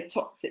bury a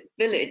toxic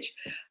village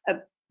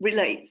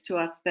relates to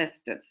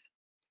asbestos.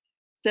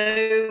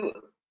 So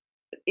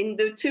in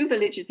the 2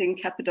 villages in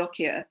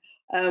Cappadocia,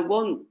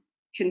 one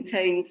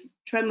contains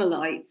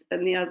tremolite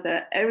and the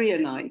other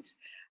erionite,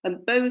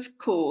 and both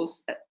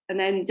cause an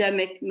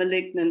endemic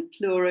malignant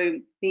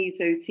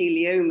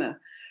pleuromesothelioma.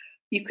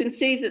 You can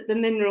see that the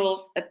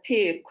minerals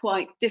appear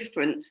quite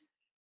different,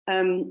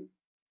 and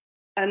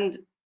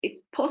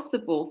it's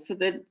possible for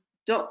the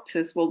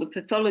doctors, well, the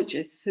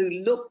pathologists who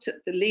looked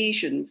at the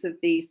lesions of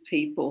these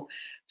people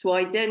to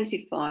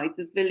identify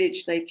the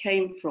village they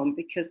came from,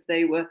 because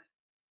they were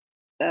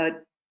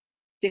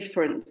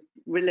different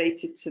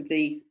related to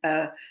the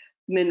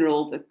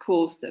mineral that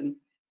caused them.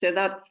 So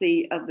that's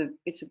the other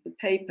bit of the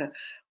paper.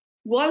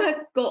 While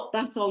I've got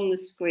that on the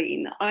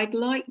screen, I'd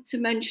like to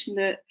mention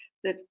that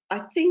I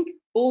think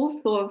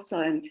all soil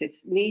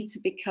scientists need to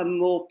become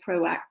more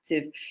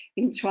proactive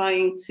in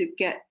trying to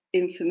get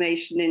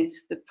information into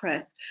the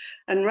press.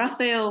 And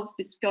Raphael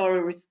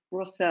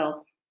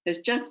Viscara-Rossell has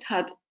just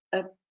had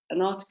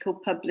an article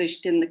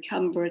published in the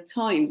Canberra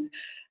Times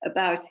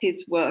about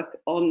his work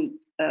on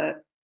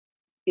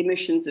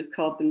emissions of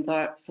carbon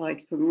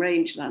dioxide from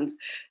rangelands.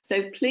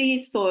 So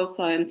please, soil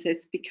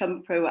scientists,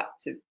 become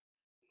proactive.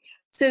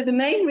 So the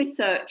main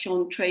research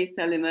on trace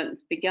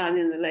elements began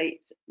in the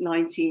late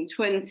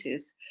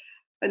 1920s,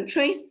 and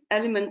trace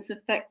elements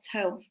affect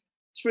health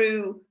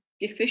through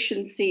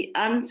deficiency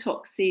and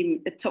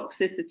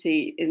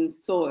toxicity in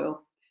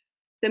soil.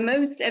 They're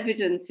most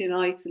evident in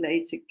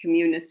isolated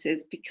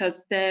communities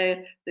because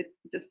the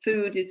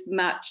food is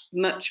matched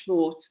much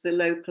more to the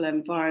local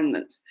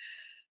environment.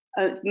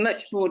 It's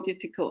much more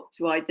difficult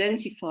to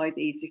identify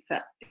these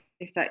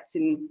effects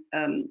in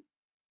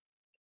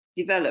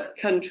developed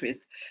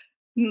countries.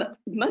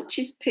 Much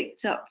is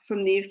picked up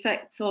from the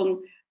effects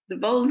on the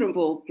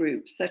vulnerable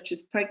groups, such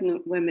as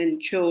pregnant women,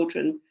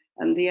 children,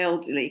 and the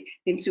elderly,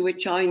 into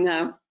which I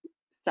now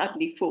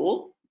sadly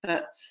fall,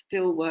 but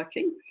still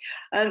working.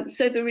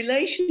 So the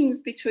relations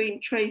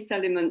between trace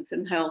elements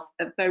and health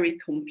are very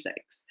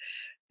complex.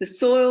 The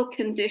soil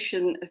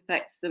condition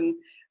affects them.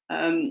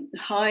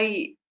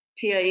 High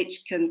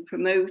pH can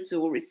promote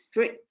or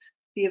restrict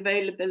the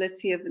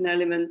availability of an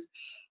element.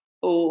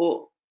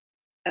 or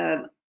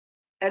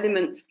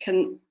elements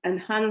can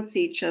enhance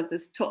each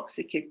other's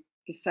toxic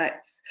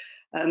effects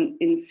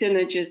in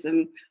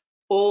synergism,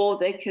 or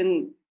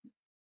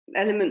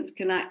elements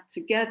can act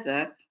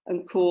together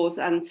and cause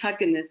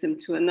antagonism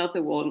to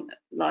another one,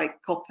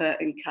 like copper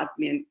and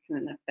cadmium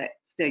can affect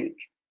zinc.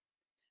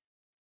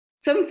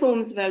 Some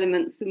forms of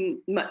elements are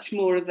much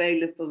more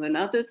available than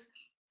others.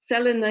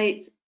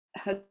 Selenate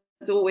has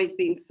always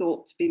been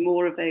thought to be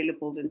more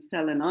available than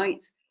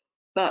selenite,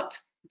 but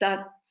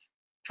that's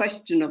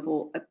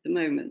questionable at the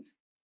moment.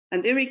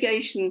 And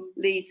irrigation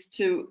leads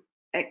to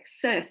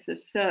excess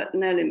of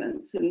certain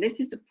elements, and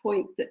this is a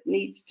point that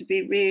needs to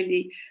be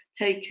really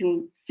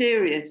taken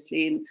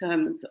seriously in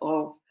terms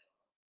of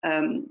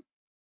the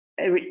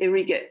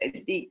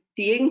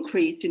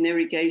increase in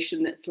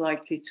irrigation that's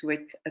likely to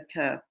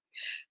occur.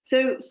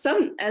 So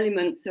some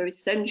elements are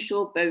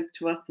essential both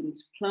to us and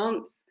to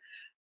plants,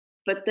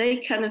 but they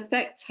can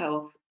affect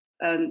health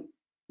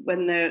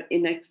when they're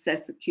in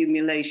excess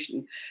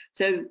accumulation.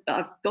 So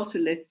I've got a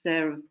list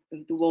there of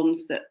the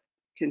ones that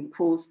can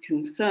cause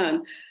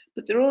concern,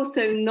 but there are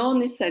also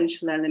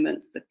non-essential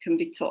elements that can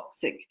be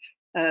toxic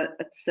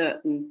at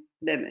certain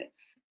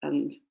limits,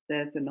 and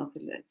there's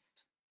another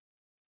list.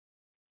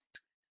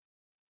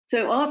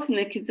 So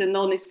arsenic is a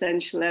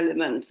non-essential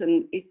element,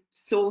 and its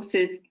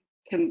sources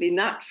can be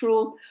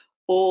natural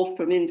or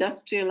from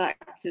industrial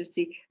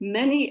activity.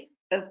 Many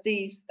of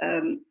these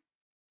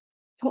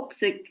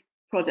toxic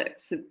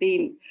products have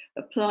been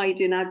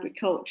applied in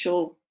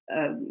agricultural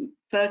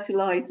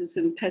fertilizers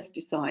and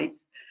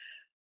pesticides.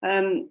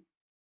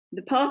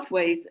 The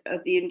pathways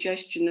are the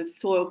ingestion of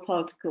soil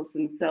particles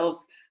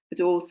themselves, but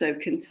also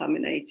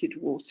contaminated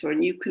water.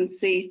 And you can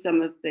see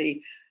some of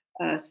the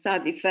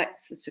sad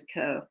effects that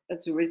occur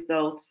as a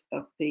result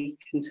of the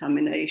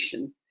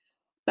contamination.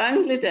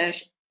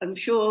 Bangladesh, I'm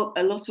sure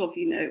a lot of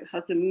you know,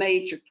 has a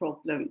major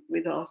problem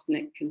with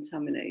arsenic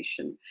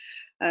contamination.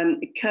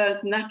 It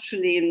occurs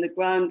naturally in the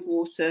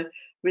groundwater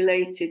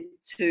related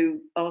to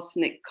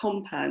arsenic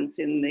compounds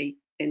in the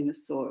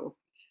soil.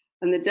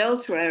 And the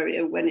delta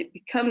area, when it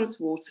becomes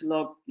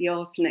waterlogged, the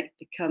arsenic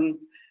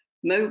becomes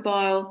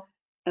mobile,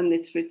 and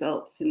this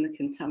results in the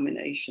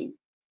contamination.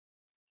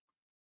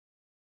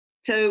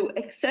 So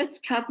excess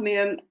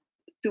cadmium,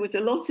 there was a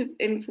lot of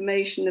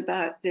information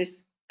about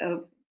this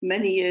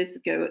many years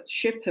ago at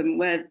Shipham,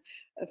 where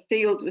a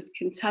field was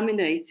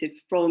contaminated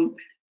from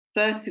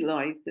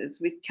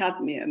fertilizers with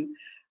cadmium.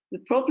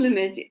 The problem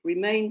is it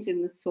remains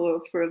in the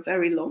soil for a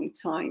very long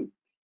time.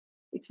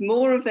 It's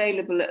more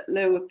available at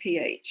lower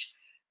pH,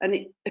 and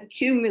it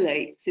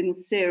accumulates in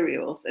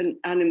cereals and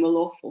animal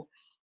offal.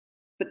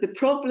 But the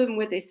problem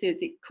with this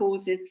is it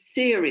causes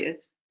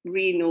serious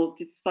renal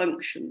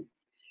dysfunction.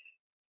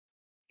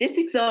 This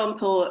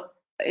example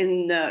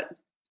in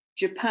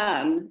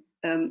Japan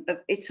of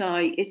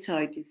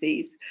Itai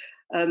disease,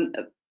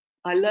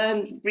 I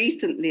learned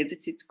recently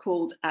that it's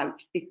called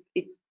ouch.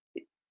 It's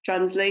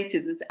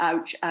translated as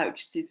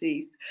ouch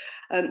disease.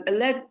 A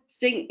lead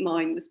zinc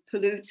mine was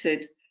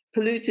polluted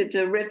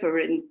a river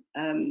in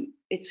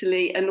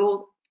Italy and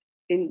all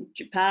in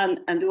Japan,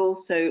 and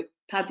also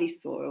paddy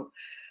soil.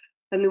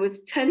 And there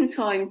was 10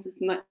 times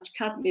as much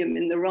cadmium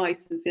in the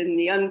rice as in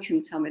the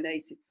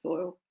uncontaminated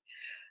soil,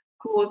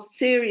 caused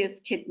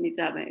serious kidney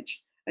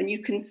damage. And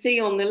you can see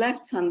on the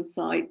left-hand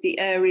side the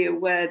area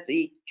where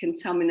the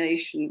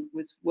contamination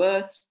was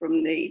worse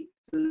from the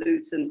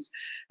pollutants.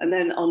 And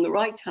then on the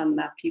right-hand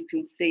map, you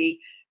can see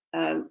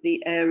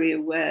the area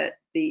where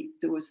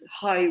there was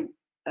high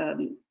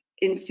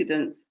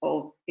incidence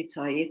of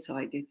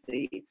Itai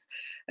disease.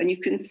 And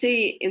you can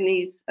see in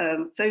these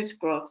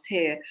photographs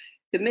here,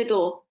 the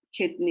middle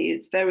kidney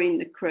is very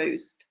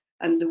necrosed,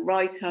 and the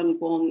right-hand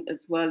one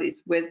as well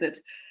is withered.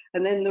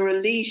 And then there are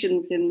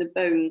lesions in the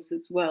bones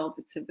as well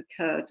that have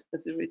occurred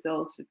as a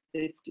result of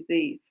this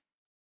disease.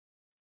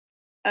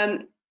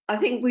 I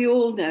think we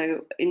all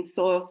know in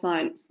soil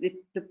science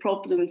the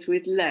problems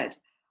with lead.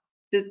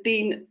 There's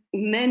been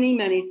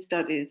many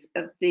studies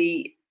of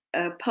the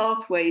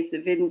pathways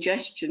of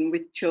ingestion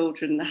with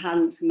children, the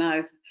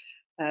hand-to-mouth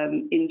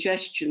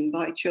ingestion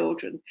by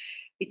children.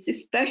 It's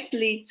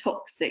especially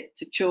toxic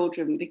to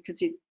children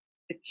because it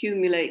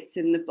accumulates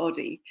in the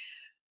body,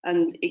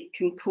 and it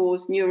can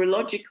cause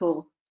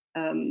neurological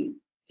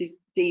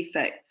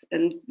defects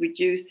and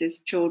reduces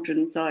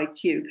children's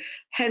IQ.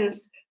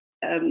 Hence,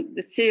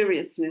 the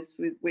seriousness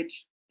with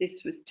which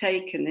this was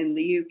taken in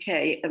the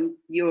UK and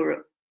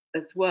Europe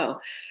as well.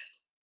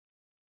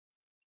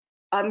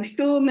 I'm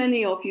sure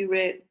many of you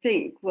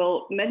think,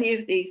 well, many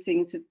of these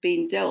things have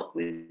been dealt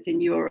with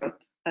in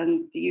Europe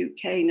and the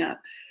UK now,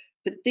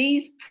 but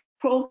these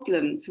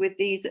problems with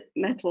these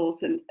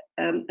metals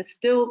are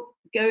still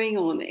going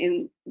on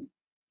in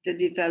the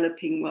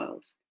developing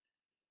world.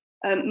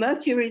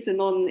 Mercury is a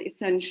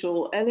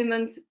non-essential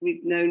element.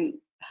 We've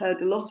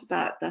heard a lot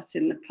about that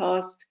in the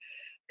past,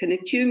 can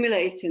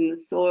accumulate in the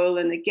soil.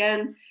 And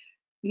again,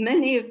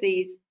 many of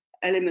these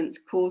elements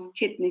cause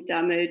kidney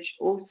damage,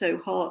 also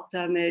heart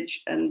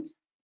damage, and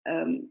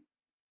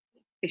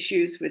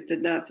issues with the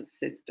nervous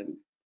system.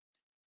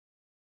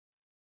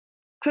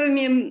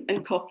 Chromium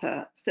and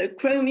copper. So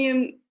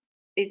chromium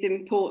is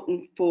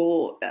important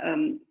for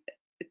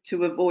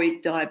to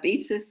avoid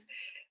diabetes.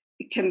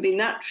 It can be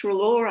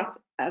natural or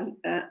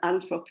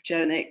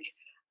anthropogenic.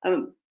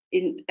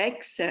 In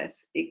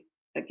excess, it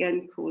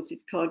again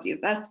causes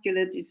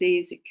cardiovascular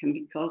disease. It can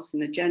be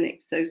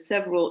carcinogenic. So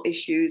several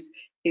issues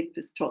if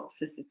there's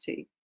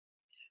toxicity.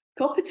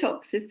 Copper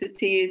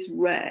toxicity is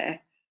rare,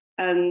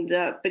 and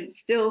but it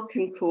still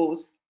can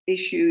cause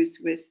issues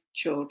with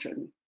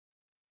children.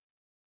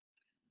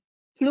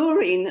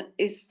 Fluorine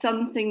is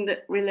something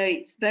that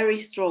relates very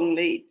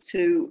strongly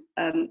to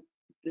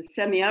the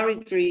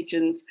semi-arid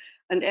regions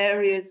and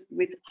areas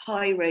with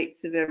high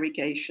rates of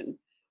irrigation.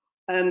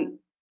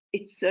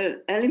 It's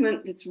an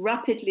element that's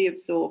rapidly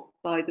absorbed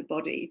by the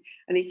body,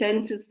 and it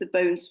enters the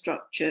bone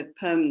structure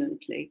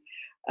permanently.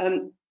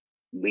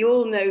 We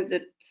all know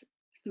that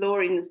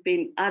fluorine has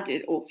been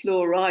added, or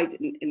fluoride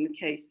in the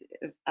case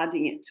of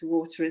adding it to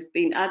water, has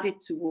been added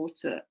to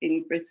water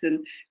in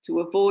Britain to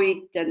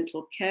avoid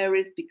dental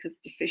caries because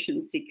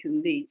deficiency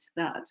can lead to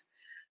that.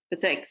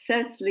 But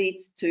excess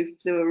leads to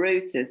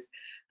fluorosis,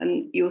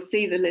 and you'll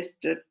see the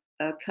list of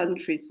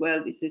countries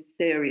where this is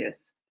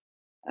serious.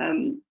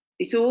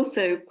 It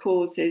also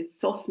causes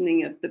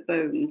softening of the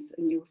bones,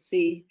 and you'll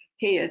see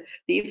here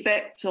the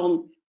effects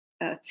on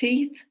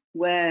teeth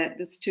where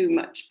there's too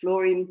much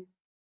fluorine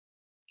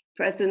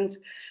present,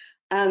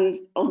 and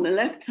on the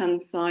left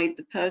hand side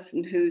the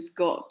person who's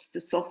got the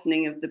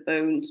softening of the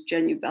bones,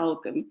 genu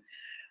valgum,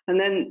 and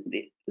then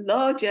the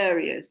large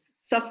areas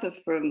suffer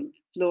from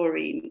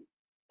fluorine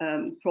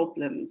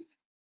problems.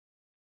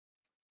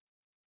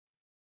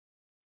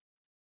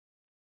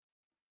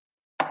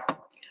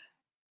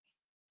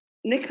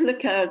 Nickel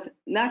occurs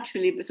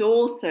naturally, but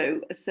also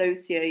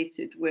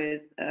associated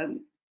with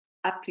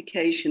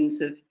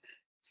applications of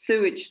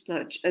sewage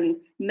sludge, and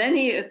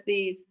many of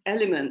these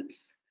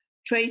elements,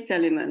 trace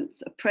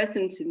elements, are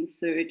present in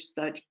sewage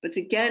sludge. But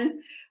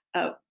again,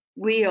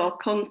 we are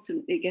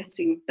constantly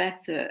getting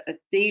better at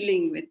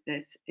dealing with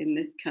this in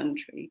this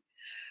country.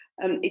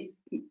 It's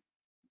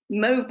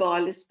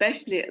mobile,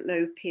 especially at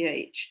low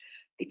pH.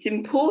 It's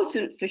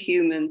important for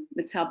human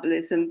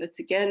metabolism, but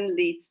again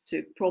leads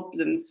to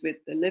problems with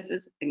the liver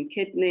and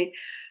kidney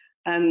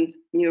and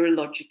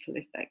neurological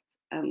effects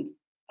and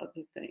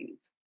other things.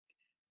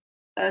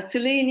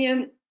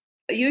 Selenium,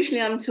 usually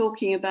I'm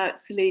talking about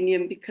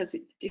selenium because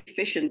it's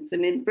deficient,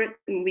 and in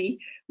Britain we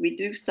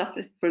do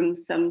suffer from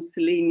some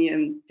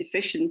selenium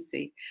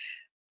deficiency.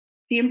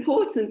 The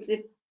importance of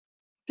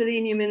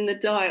selenium in the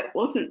diet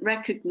wasn't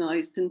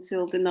recognised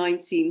until the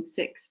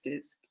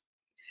 1960s.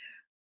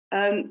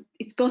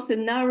 It's got a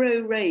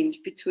narrow range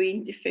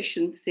between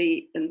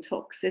deficiency and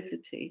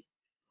toxicity,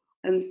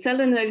 and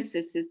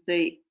selenosis is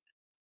the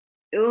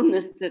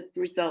illness that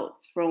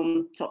results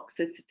from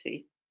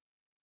toxicity.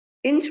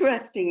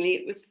 Interestingly,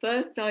 it was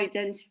first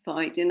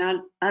identified in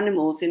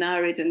animals in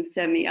arid and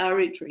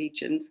semi-arid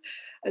regions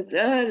as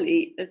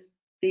early as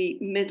the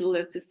middle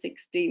of the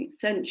 16th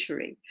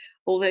century,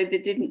 although they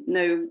didn't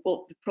know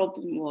what the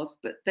problem was,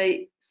 but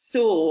they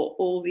saw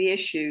all the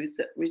issues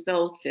that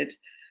resulted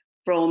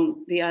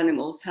from the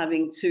animals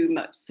having too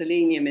much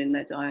selenium in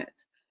their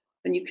diet.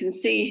 And you can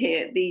see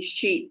here these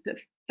sheep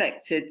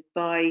affected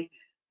by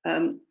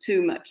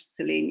too much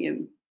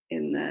selenium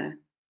in their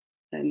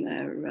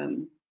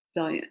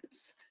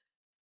diets.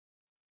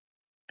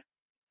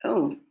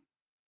 Oh,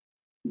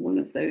 one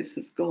of those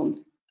has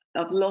gone.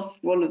 I've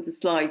lost one of the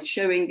slides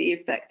showing the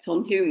effect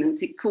on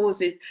humans. It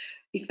causes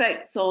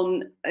effects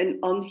on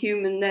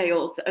human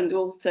nails and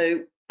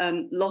also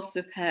loss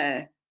of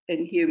hair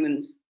in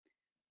humans.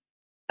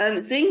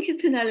 Zinc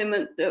is an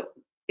element that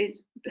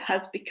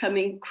has become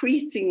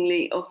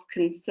increasingly of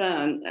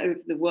concern over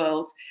the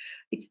world.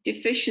 It's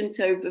deficient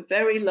over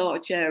very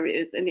large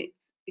areas, and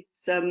its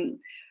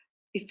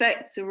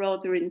effects are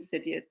rather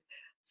insidious.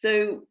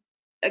 So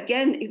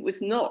again, it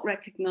was not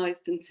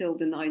recognised until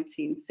the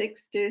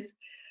 1960s.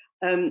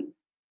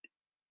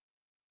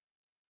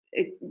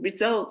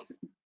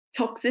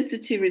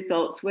 Toxicity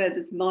results where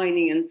there's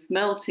mining and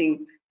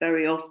smelting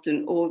very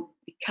often, or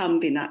it can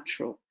be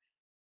natural.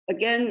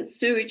 Again,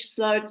 sewage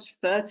sludge,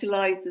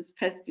 fertilizers,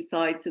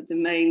 pesticides are the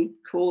main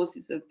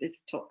causes of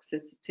this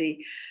toxicity,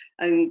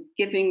 and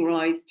giving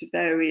rise to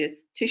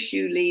various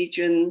tissue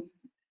lesions,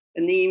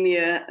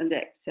 anemia, and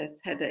excess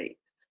headaches.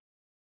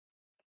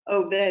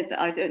 Oh,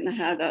 I don't know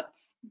how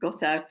that's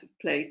got out of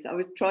place. I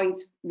was trying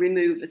to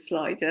remove a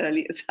slide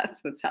earlier,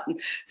 that's what's happened.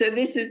 So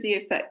this is the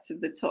effect of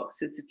the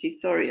toxicity.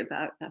 Sorry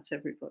about that,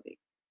 everybody.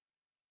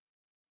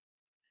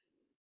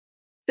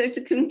 So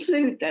to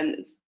conclude then,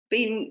 there's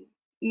been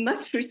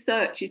much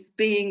research is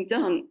being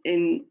done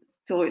in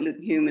soil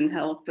and human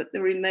health, but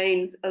there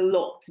remains a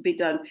lot to be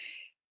done.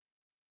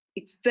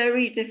 It's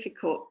very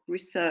difficult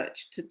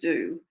research to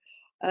do.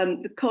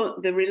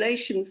 The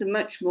relations are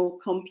much more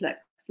complex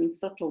and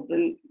subtle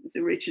than was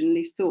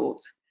originally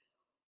thought.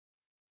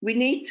 We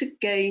need to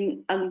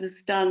gain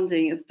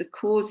understanding of the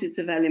causes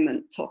of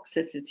element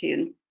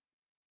toxicity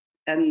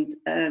and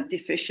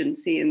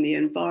deficiency in the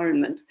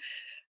environment.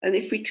 And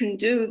if we can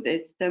do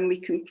this, then we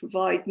can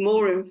provide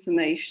more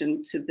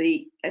information to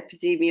the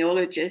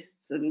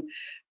epidemiologists and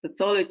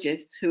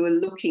pathologists who are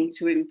looking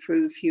to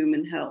improve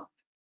human health.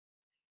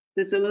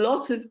 There's a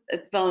lot of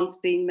advance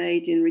being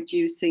made in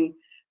reducing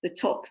the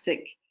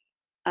toxic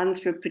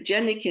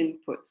anthropogenic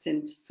inputs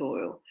into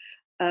soil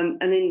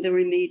and in the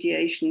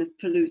remediation of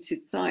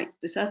polluted sites.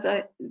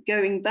 But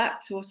going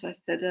back to what I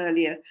said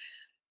earlier,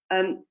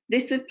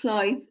 this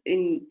applies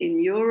in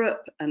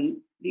Europe and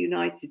the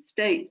United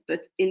States,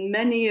 but in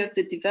many of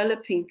the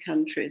developing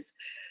countries,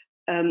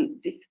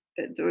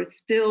 there's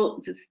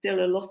still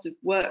a lot of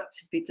work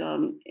to be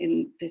done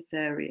in this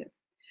area.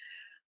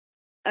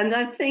 And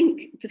I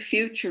think the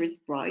future is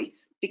bright,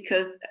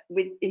 because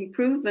with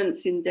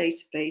improvements in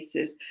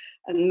databases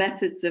and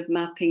methods of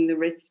mapping the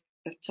risk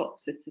of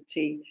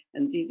toxicity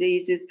and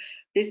diseases,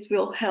 this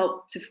will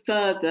help to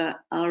further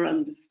our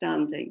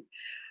understanding.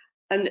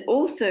 And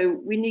also,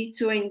 we need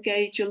to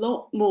engage a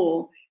lot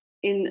more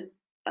in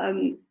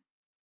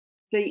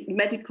the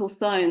medical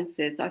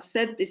sciences. I've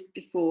said this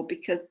before,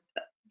 because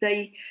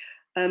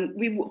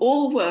we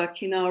all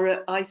work in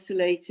our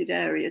isolated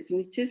areas,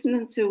 and it isn't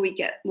until we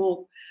get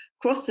more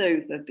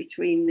crossover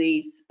between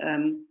these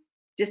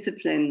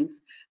disciplines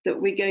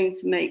that we're going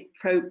to make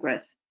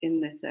progress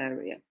in this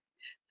area.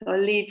 So I'll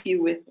leave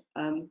you with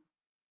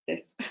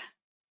this.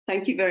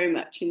 Thank you very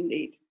much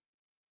indeed.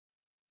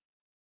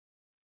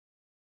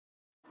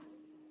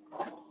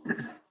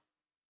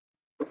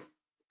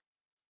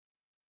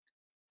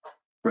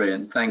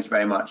 Brilliant. Thank you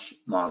very much,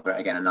 Margaret.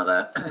 Again,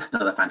 another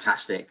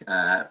fantastic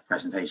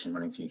presentation,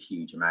 running through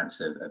huge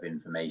amounts of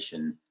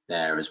information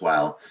there as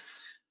well.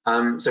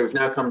 So we've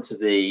now come to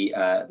the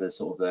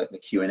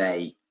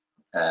Q&A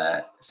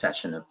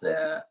session of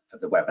the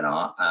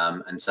webinar,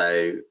 and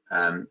so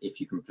if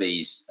you can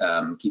please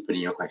keep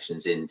putting your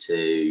questions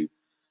into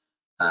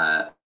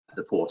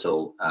the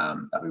portal,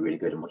 that'd be really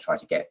good, and we'll try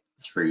to get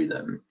through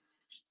them.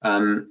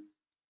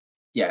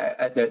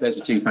 Yeah, those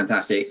were two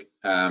fantastic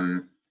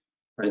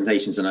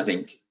presentations, and I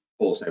think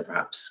also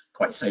perhaps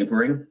quite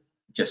sobering,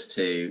 just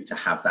to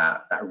have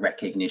that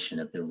recognition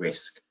of the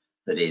risk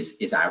that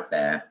is out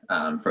there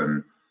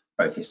from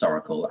both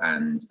historical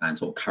and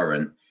sort of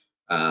current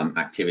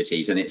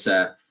activities. And it's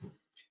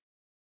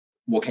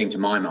what came to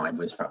my mind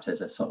was perhaps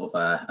there's a sort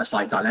of a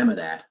slight dilemma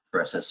there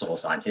for us as soil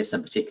scientists,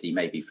 and particularly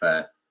maybe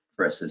for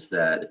us as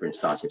the British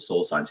Society of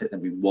Soil Scientists,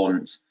 that we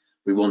want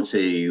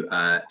to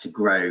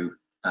grow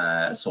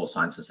soil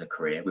science as a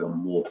career. We want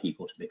more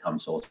people to become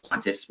soil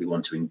scientists. We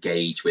want to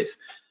engage with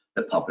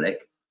the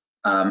public,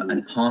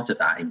 and part of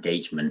that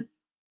engagement,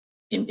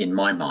 in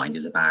my mind,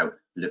 is about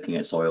looking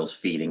at soils,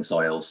 feeling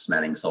soils,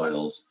 smelling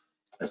soils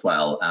as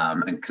well.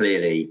 And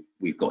clearly,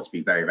 we've got to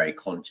be very, very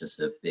conscious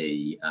of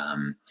the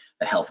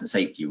health and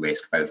safety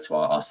risk, both to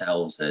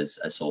ourselves as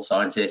soil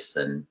scientists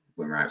and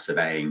when we're out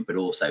surveying, but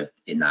also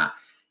in that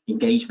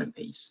engagement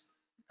piece,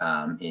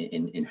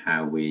 in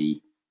how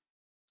we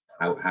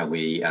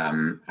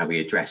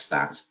address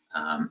that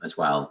as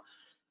well.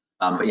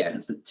 But yeah,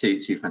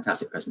 two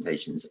fantastic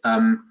presentations.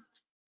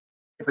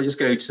 If I just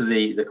go to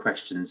the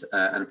questions,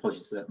 and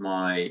apologies that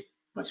my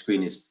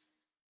screen is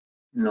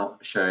not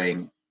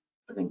showing,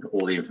 I think,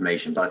 all the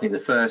information, but I think the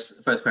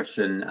first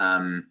question,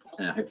 and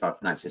I hope I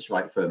pronounced this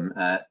right, from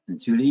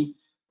Ntuli.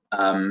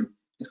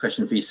 This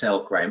question for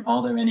yourself, Graham.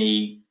 Are there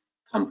any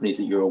companies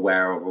that you're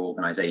aware of, or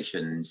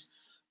organisations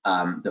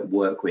that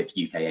work with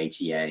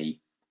UKATA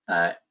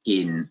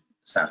in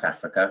South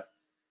Africa?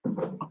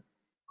 A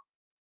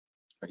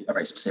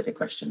very specific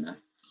question there.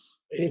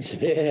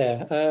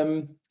 Yeah,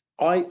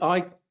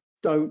 I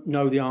don't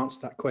know the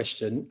answer to that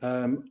question.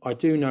 I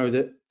do know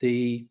that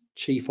the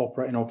Chief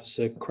Operating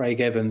Officer,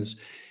 Craig Evans,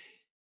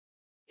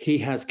 he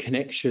has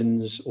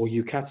connections, or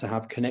UKATA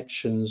have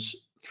connections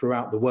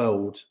throughout the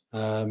world.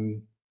 I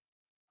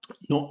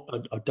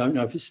don't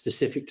know if it's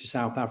specific to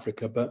South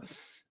Africa, but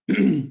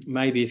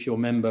maybe if your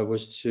member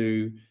was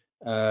to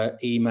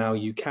email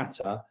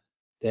UKATA,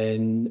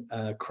 then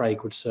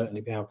Craig would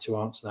certainly be able to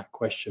answer that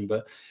question.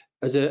 But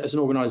as an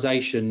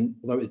organisation,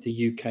 although it's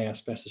the UK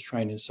Asbestos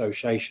Training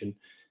Association,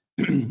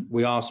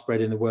 we are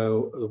spreading the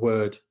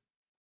word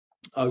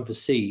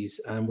overseas,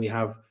 and we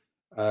have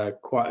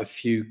quite a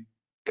few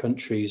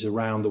countries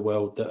around the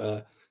world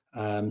that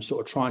are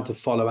sort of trying to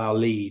follow our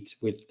lead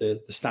with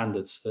the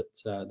standards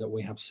that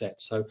we have set.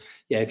 So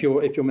yeah, if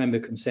your member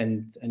can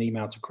send an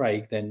email to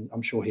Craig, then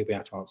I'm sure he'll be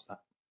able to answer that.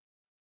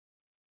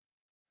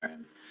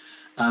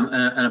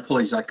 And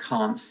apologies, I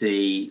can't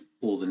see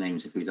all the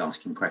names of who's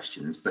asking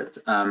questions, but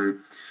the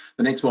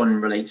next one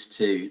relates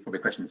to probably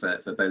a question for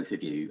both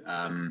of you.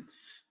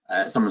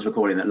 Someone's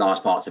recording that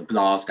large parts of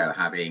Glasgow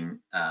having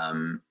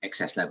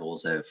excess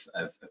levels of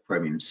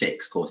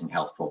chromium-6 causing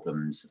health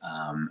problems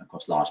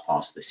across large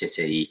parts of the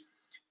city,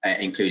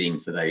 including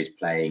for those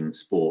playing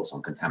sports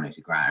on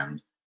contaminated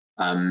ground.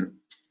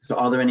 So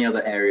are there any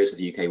other areas of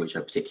the UK which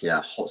are particular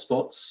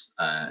hotspots?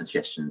 A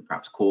suggestion,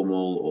 perhaps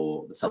Cornwall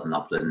or the Southern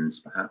Uplands,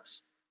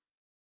 perhaps?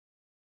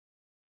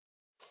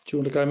 Do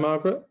you want to go,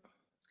 Margaret?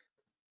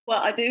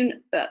 Well, I do,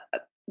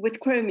 with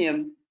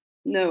chromium,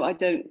 No, I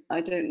don't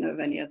know of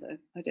any other.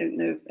 I don't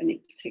know of any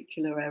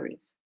particular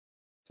areas.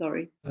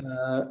 Sorry.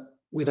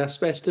 With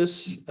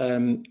asbestos,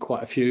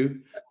 quite a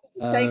few.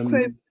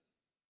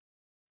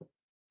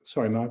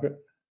 Sorry, Margaret.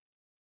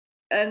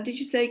 Did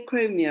you say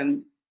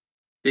chromium?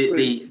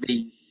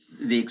 The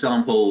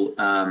example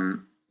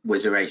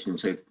was in relation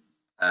to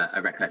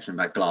a recollection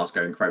about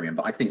Glasgow and chromium,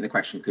 but I think the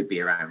question could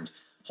be around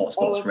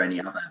hotspots for any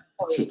other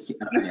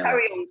particular. You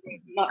carry on,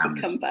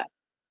 might come back.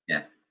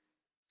 Yeah.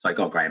 Sorry,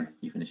 go on, Graham.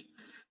 You finish.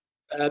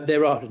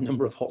 There are a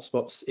number of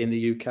hotspots in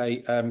the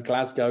UK.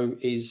 Glasgow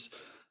is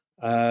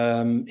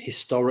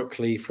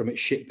historically, from its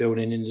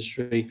shipbuilding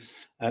industry,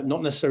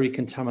 not necessarily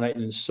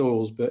contaminating the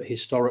soils, but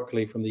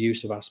historically from the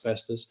use of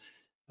asbestos.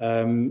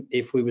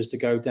 If we was to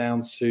go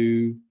down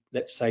to,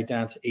 let's say,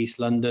 down to East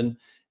London,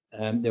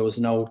 there was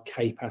an old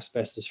Cape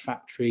asbestos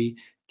factory.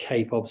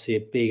 Cape, obviously, a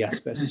big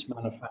asbestos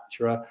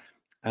manufacturer,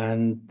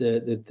 and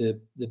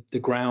the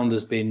ground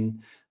has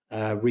been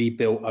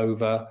rebuilt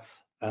over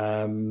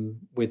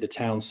with the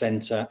town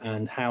centre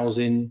and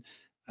housing.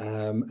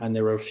 And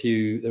there are a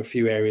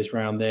few areas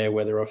around there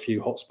where there are a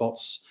few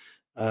hotspots.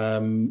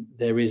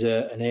 There is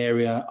an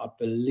area, I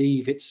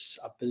believe it's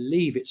up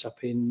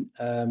in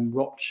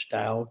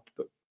Rochdale,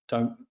 but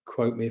don't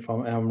quote me if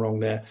I'm wrong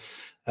there.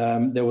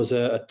 There was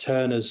a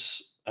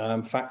Turner's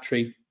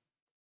factory.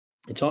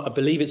 I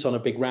believe it's on a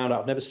big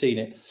roundabout. I've never seen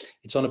it.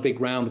 It's on a big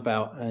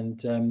roundabout, and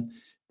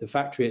the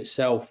factory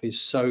itself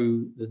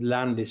the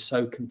land is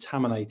so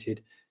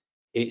contaminated.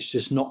 It's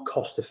just not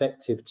cost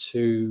effective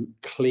to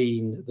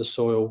clean the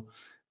soil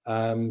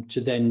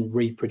to then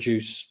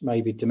reproduce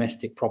maybe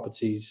domestic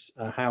properties,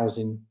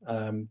 housing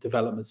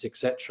developments,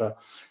 etc.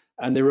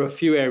 And there are a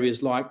few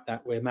areas like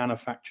that where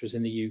manufacturers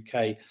in the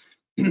UK,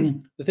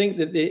 the thing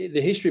that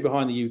the history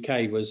behind the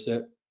UK was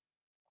that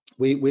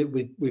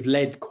we've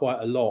led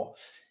quite a lot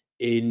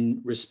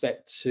in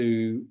respect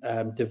to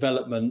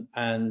development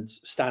and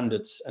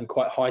standards, and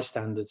quite high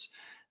standards.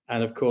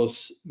 And of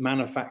course,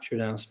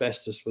 manufacturing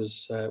asbestos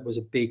was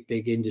a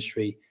big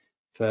industry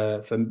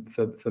for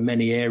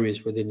many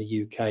areas within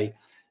the UK.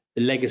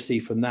 The legacy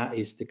from that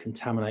is the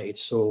contaminated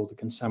soil, the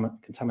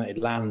contaminated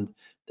land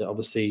that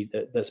obviously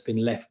that's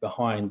been left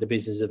behind. The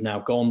businesses have now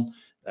gone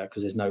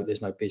because there's no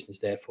business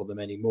there for them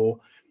anymore.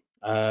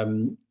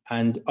 And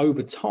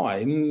over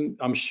time,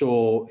 I'm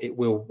sure it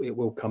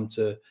will come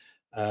to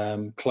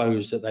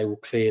close, that they will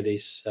clear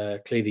these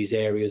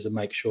areas and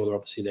make sure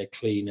that they're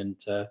clean and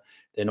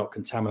they're not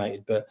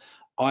contaminated. But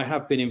I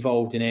have been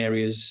involved in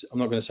areas, I'm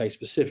not going to say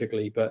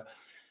specifically, but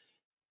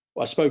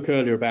I spoke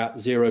earlier about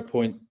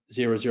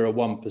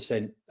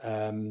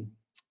 0.001%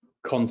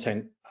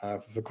 content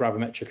for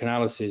gravimetric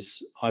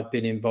analysis. I've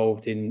been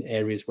involved in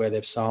areas where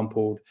they've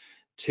sampled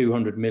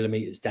 200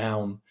 millimeters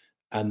down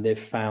and they've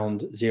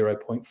found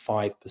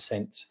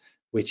 0.5%,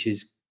 which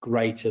is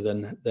greater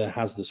than the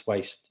hazardous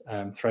waste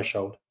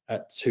threshold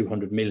at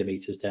 200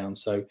 millimeters down.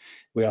 So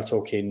we are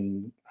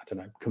talking, I don't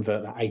know,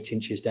 convert that 8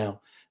 inches down,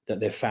 that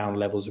they've found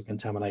levels of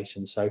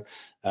contamination. So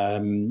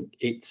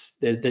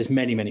there's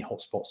many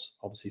hotspots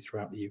obviously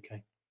throughout the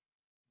UK.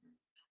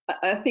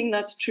 I think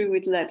that's true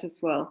with lead as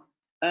well.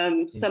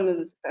 Some of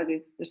the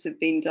studies that have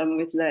been done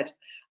with lead,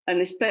 and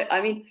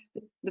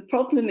the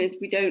problem is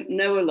we don't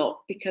know a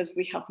lot because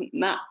we haven't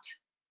mapped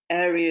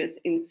areas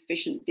in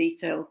sufficient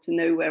detail to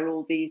know where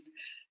all these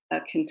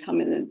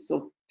contaminants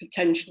or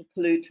potential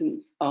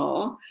pollutants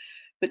are.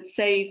 But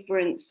say, for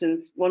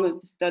instance, one of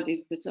the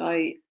studies that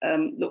I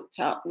looked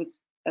at was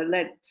a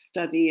lead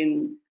study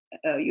in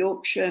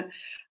Yorkshire.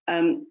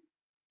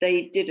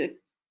 They did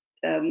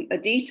a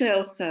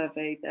detailed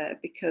survey there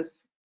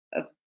because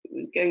it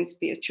was going to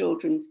be a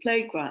children's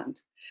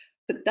playground,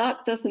 but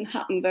that doesn't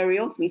happen very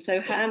often.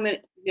 So how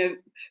many,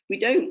 we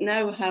don't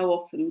know how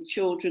often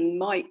children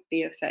might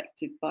be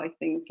affected by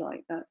things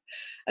like that.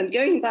 And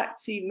going back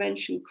to, you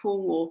mentioned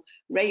Cornwall,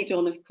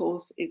 radon, of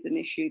course, is an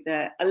issue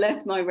there. I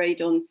left my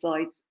radon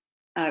slides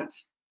out,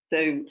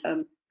 so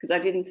because I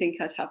didn't think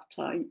I'd have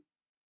time.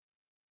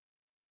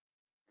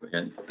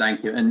 Brilliant,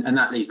 thank you. And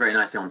that leads very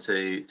nicely on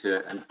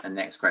to a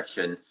next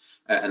question.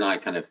 And I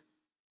kind of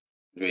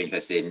really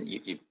interested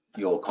in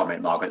your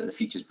comment, Margaret, that the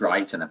future's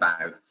bright and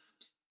about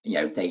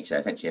data,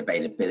 essentially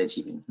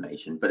availability of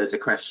information. But there's a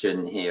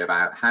question here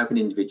about how can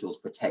individuals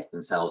protect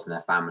themselves and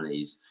their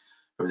families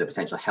from the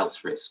potential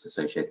health risks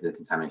associated with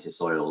contaminated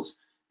soils,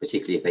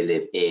 particularly if they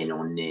live in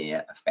or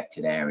near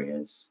affected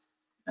areas.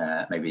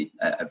 Maybe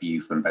a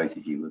view from both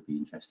of you would be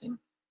interesting.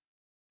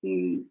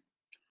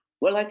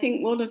 Well, I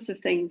think one of the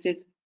things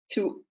is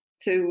to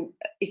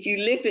if you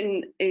live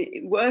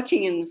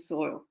working in the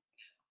soil,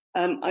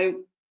 I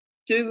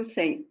do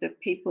think that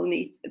people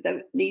need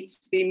to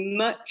be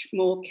much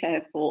more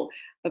careful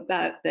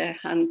about their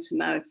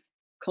hand-to-mouth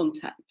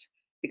contact,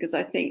 because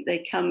I think they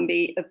can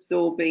be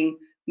absorbing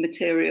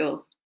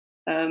materials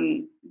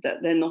that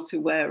they're not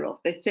aware of.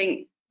 They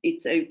think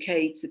it's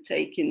okay to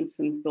take in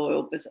some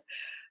soil, but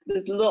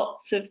there's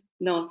lots of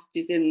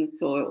nasties in the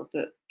soil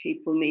that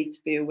people need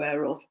to be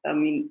aware of. I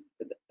mean,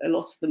 a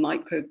lot of the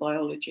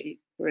microbiology,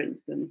 for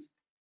instance,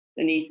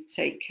 they need to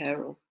take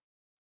care of.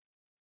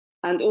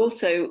 And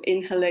also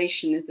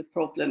inhalation is a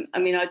problem. I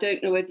mean, I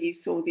don't know whether you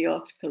saw the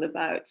article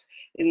about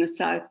in the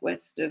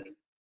southwest of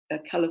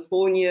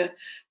California,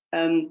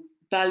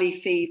 valley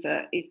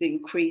fever is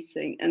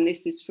increasing, and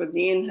this is from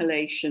the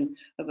inhalation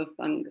of a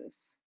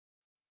fungus.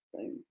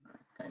 So.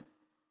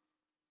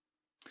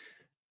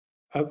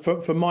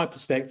 From my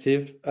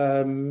perspective,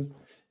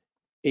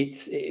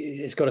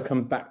 it's got to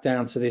come back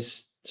down to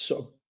this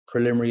sort of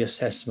preliminary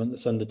assessment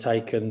that's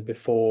undertaken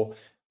before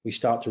we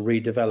start to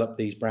redevelop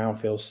these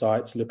brownfield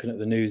sites. Looking at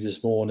the news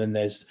this morning,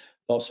 there's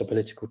lots of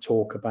political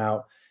talk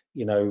about,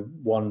 you know,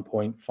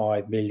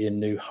 1.5 million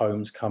new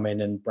homes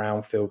coming and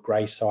brownfield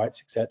grey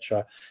sites,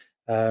 etc.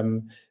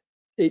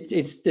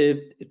 It's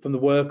from the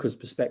workers'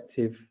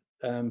 perspective.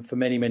 For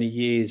many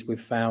years,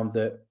 we've found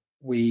that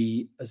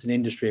we, as an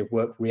industry, have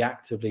worked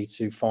reactively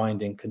to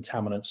finding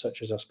contaminants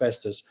such as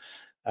asbestos.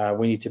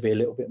 We need to be a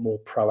little bit more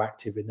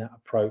proactive in that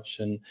approach,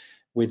 and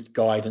with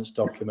guidance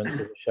documents,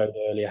 as I showed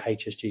earlier,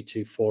 HSG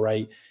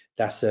 248,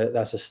 that's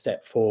a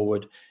step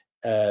forward.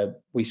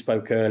 We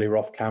spoke earlier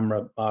off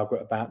camera,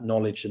 Margaret, about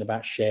knowledge and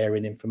about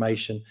sharing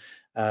information,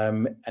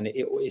 and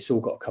it's all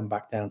got to come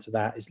back down to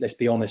that. Let's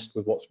be honest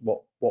with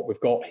what we've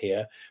got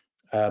here.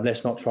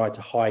 Let's not try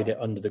to hide it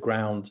under the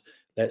ground.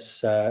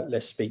 Let's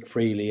speak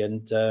freely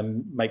and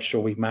make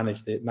sure we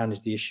manage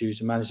the issues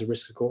and manage the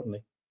risks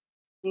accordingly.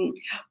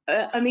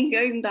 I mean,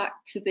 going back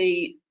to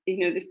the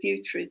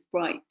future is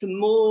bright. The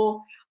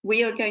more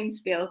we are going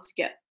to be able to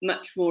get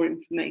much more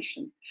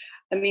information.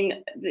 I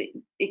mean,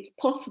 it's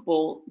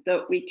possible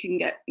that we can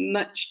get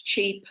much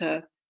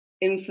cheaper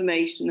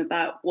information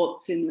about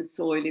what's in the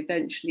soil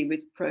eventually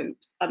with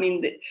probes. I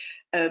mean,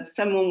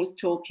 someone was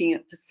talking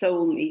at the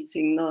Seoul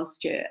meeting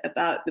last year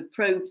about the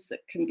probes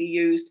that can be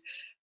used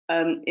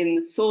in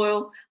the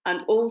soil,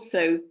 and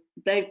also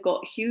they've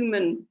got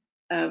human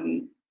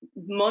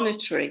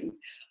monitoring,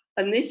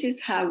 and this is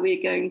how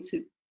we're going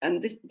to,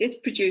 and this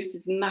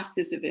produces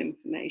masses of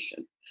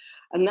information,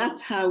 and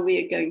that's how we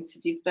are going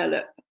to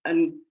develop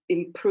and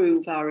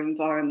improve our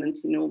environment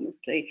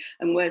enormously,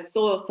 and where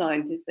soil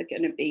scientists are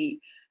going to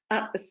be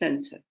at the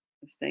centre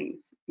of things,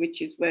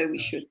 which is where we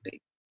should be.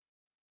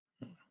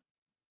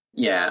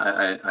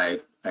 Yeah, I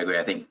agree.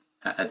 I think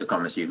the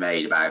comments you've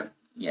made about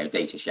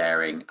data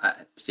sharing,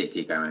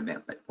 particularly going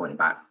with the point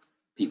about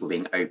people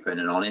being open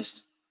and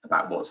honest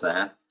about what's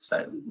there,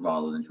 so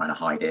rather than trying to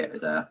hide it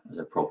as a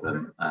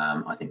problem,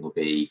 I think will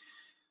be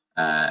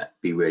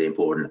really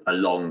important,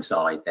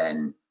 alongside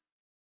then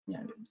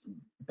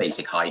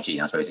basic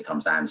hygiene. I suppose it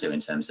comes down to, in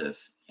terms of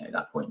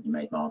that point you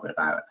made, Margaret,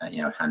 about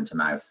hand to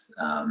mouth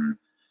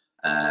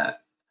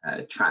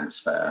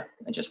transfer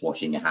and just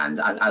washing your hands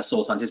as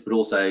soil scientists, but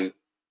also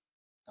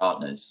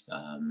partners.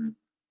 When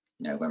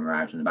we're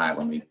out and about,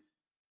 when we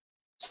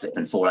slip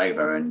and fall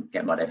over and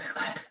get mud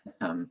everywhere,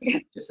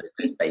 just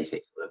those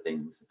basic sort of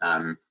things.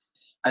 And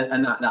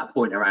that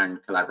point around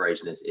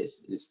collaboration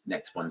is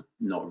next one,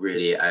 not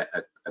really a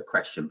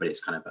question, but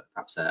it's kind of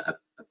perhaps a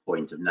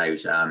point of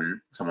note.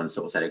 Someone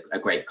sort of said a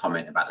great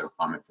comment about the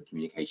requirement for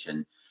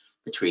communication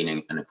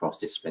between and across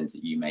disciplines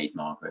that you made,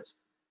 Margaret,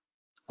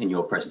 in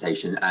your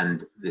presentation.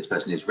 And this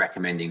person is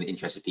recommending that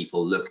interested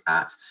people look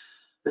at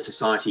the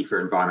Society for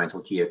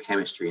Environmental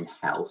Geochemistry and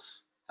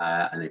Health,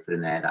 and they put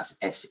in there, that's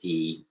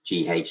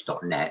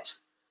segh.net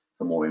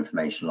for more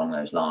information along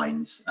those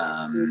lines.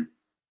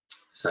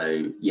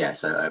 So yeah,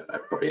 so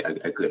probably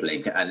a good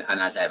link. And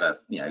as ever,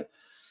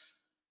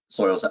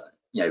 soils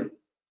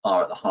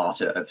are at the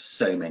heart of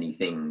so many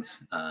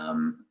things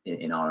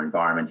in our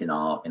environment, in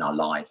our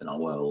life, in our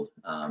world,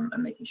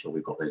 and making sure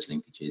we've got those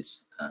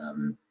linkages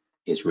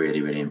is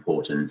really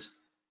important.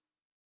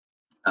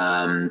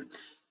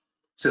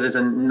 So there's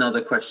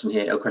another question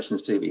here, or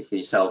questions too for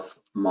yourself,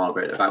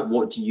 Margaret, about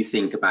what do you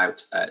think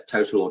about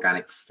total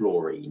organic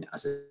fluorine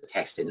as a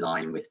test in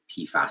line with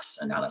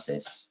PFAS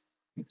analysis?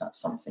 I think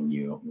that's something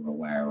you're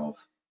aware of.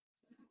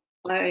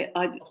 I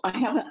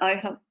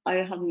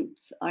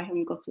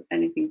haven't got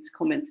anything to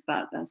comment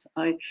about that.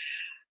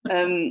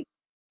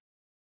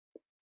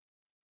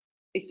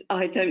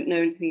 I don't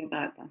know anything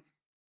about that.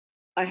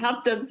 I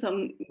have done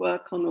some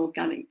work on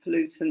organic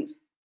pollutants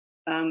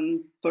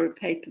for a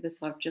paper that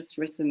I've just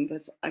written,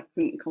 but I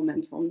couldn't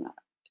comment on that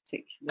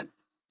particularly.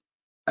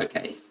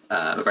 Okay,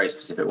 a very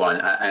specific one.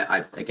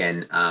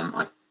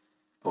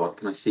 Or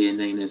can I see a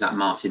name? Is that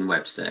Martin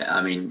Webster?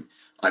 I mean,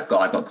 I've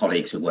got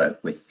colleagues who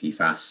work with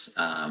PFAS.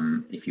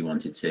 If you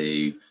wanted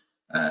to,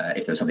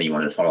 if there's something you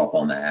wanted to follow up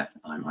on there,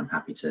 I'm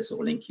happy to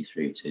sort of link you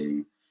through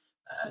to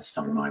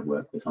someone I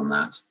work with on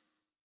that.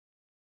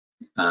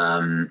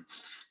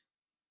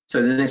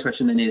 So the next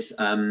question then is,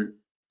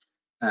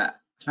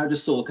 how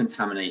does soil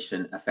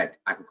contamination affect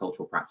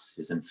agricultural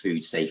practices and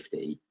food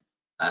safety?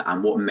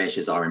 And what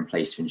measures are in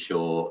place to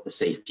ensure the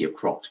safety of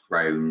crops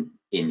grown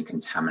in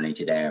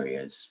contaminated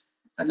areas?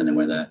 I don't know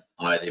whether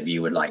either of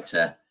you would like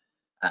to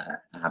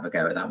have a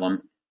go at that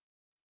one.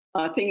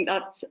 I think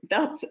that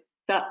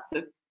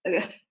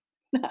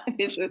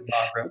is a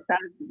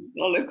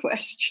 $1,000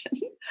 question.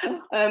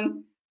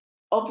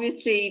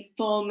 Obviously,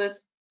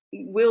 farmers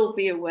will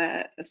be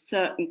aware of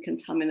certain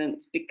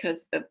contaminants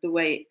because of the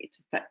way it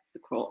affects the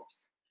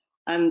crops.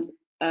 And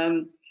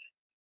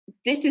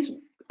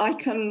I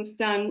comes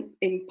down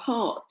in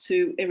part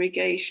to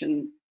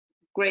irrigation.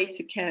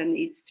 Greater care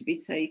needs to be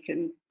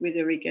taken with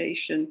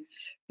irrigation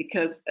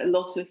because a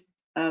lot of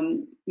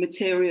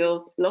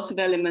materials, a lot of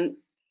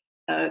elements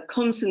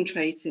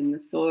concentrate in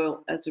the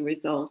soil as a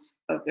result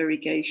of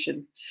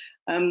irrigation.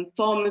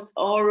 Farmers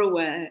are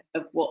aware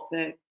of what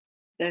their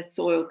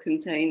soil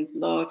contains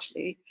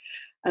largely,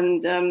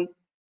 and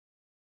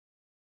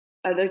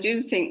I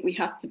do think we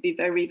have to be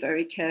very,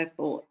 very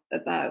careful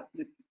about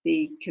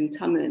the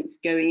contaminants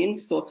going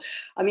into soil.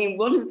 I mean,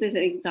 one of the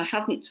things I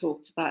haven't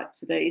talked about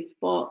today is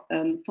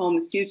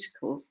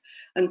pharmaceuticals,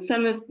 and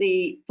some of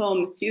the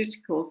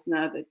pharmaceuticals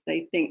now that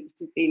they think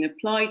have been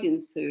applied in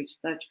sewage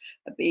sludge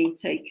are being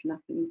taken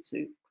up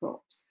into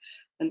crops.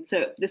 And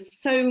so there's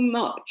so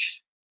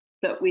much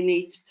that we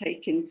need to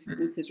take into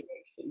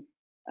consideration.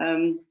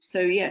 So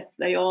yes,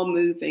 they are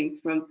moving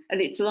from,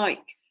 and it's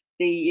like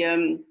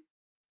the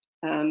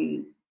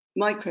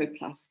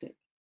microplastic.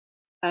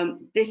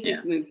 This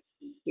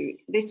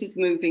is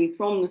moving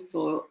from the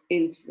soil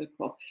into the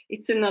crop.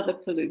 It's another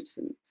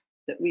pollutant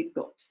that we've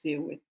got to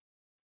deal with.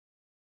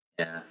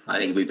 Yeah, I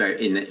think we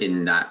very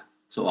in that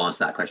sort of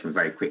answer that question, we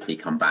very quickly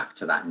come back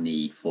to that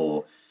need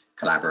for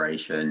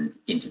collaboration,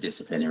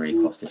 interdisciplinary,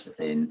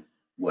 cross-discipline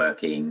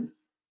working,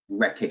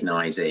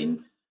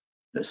 recognizing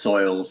that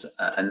soils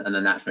and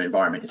the natural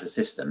environment is a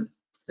system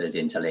that is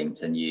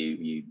interlinked, and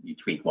you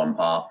tweak one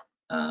part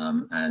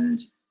and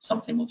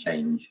something will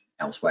change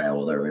elsewhere,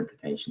 or there are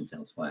implications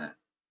elsewhere.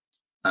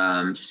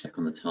 Just check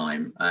on the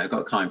time. I've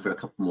got time for a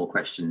couple more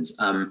questions.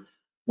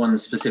 One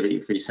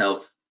specifically for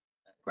yourself,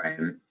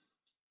 Graham.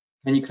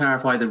 Can you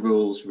clarify the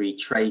rules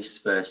retrace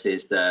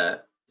versus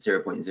the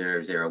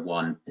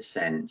 0.001%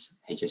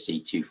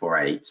 HSC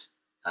 248,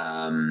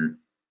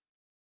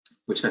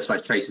 which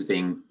specifies trace as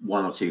being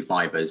one or two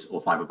fibres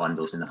or fibre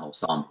bundles in the whole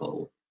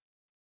sample,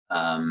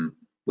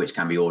 which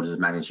can be orders of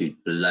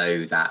magnitude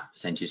below that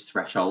percentage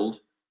threshold?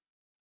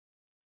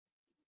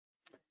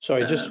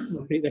 Sorry, just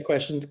repeat the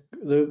question.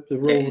 The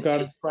rule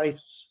regarding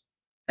trace.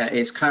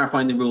 It's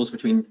clarifying the rules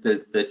between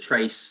the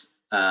trace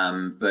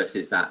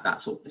versus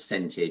that sort of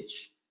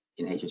percentage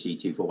in HSC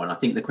 241. I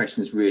think the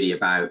question is really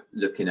about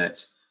looking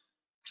at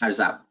how does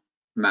that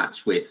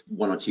match with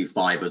one or two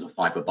fibres or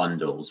fibre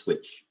bundles,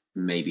 which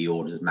may be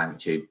orders of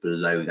magnitude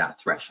below that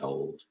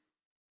threshold.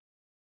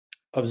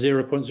 Of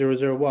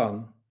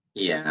 0.001?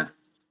 Yeah.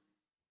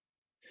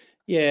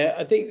 Yeah,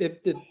 I think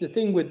the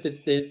thing with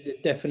the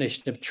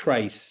definition of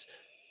trace,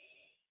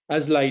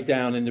 as laid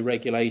down in the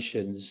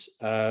regulations,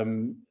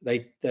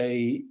 they've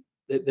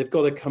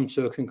got to come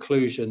to a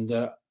conclusion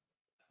that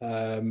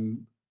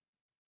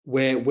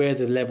where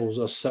the levels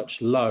are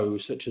such low,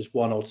 such as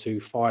one or two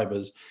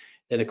fibres,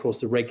 then of course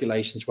the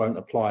regulations won't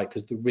apply,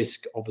 because the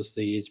risk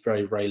obviously is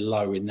very, very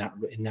low in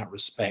that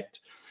respect.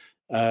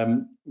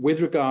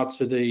 With regard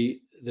to the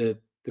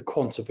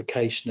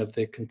quantification of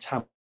the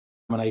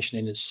contamination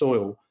in the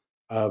soil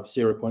of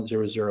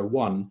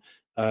 0.001,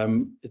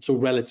 it's all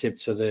relative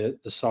to the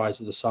size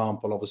of the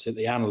sample, obviously, that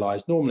they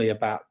analysed, normally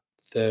about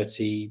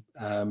 30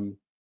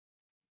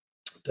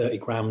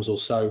 grams or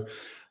so,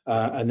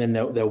 and then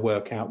they'll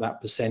work out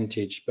that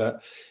percentage.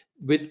 But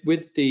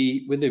with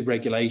the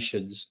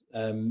regulations,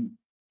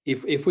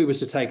 if we was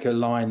to take a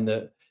line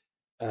that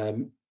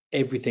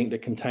everything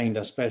that contained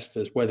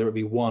asbestos, whether it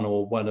be one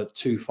or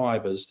two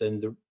fibres,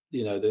 then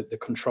the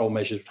control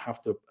measures would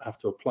have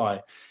to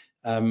apply.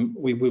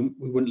 We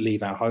wouldn't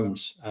leave our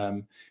homes.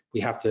 We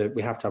have to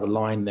have a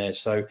line there.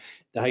 So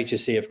the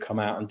HSC have come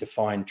out and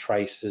defined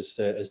trace as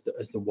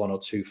the one or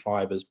two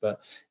fibres, but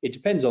it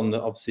depends on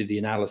obviously the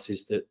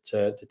analysis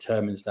that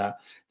determines that.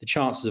 The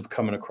chances of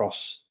coming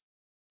across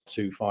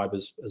two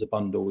fibres as a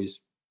bundle is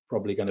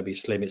probably going to be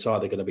slim. It's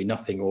either going to be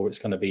nothing or it's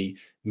going to be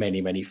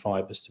many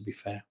fibres, to be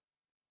fair.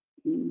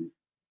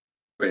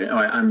 Brilliant.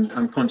 All right,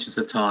 I'm conscious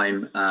of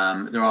time.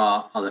 There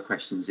are other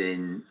questions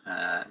in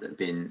that have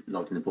been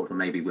logged in the portal.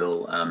 Maybe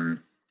we'll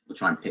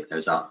try and pick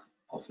those up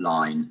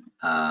offline.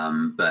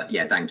 But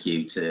yeah, thank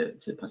you to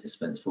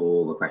participants for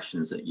all the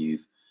questions that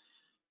you've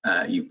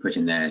put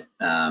in there.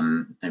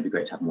 It'd be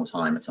great to have more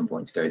time at some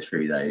point to go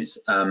through those.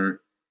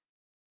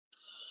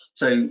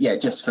 So yeah,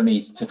 just for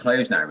me to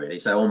close now, really.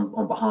 So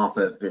on behalf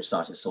of the British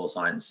Society of Soil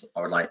Science,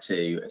 I would like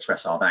to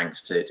express our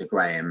thanks to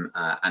Graham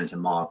and to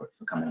Margaret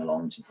for coming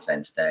along to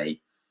present today.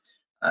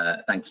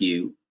 Thank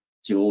you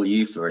to all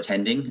you for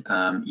attending.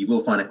 You will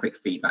find a quick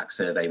feedback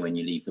survey when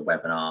you leave the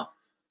webinar,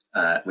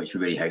 which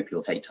we really hope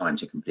you'll take time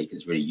to complete,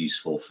 because it's really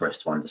useful for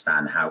us to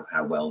understand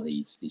how well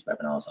these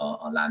webinars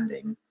are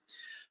landing.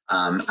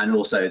 And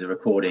also the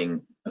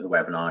recording of the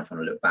webinar, if you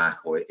want to look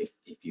back, or if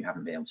you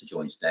haven't been able to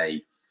join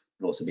today,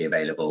 will also be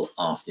available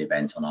after the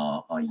event on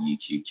our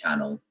YouTube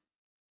channel.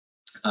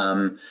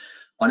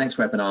 Our next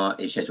webinar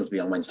is scheduled to be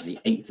on Wednesday,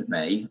 the 8th of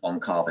May on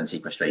carbon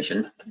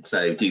sequestration.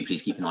 So do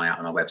please keep an eye out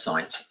on our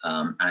website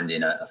and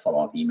in a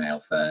follow-up email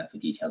for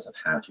details of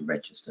how to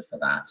register for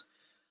that.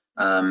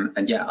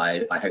 And yeah,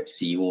 I hope to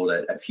see you all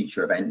at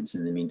future events.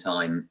 In the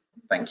meantime,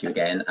 thank you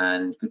again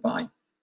and goodbye.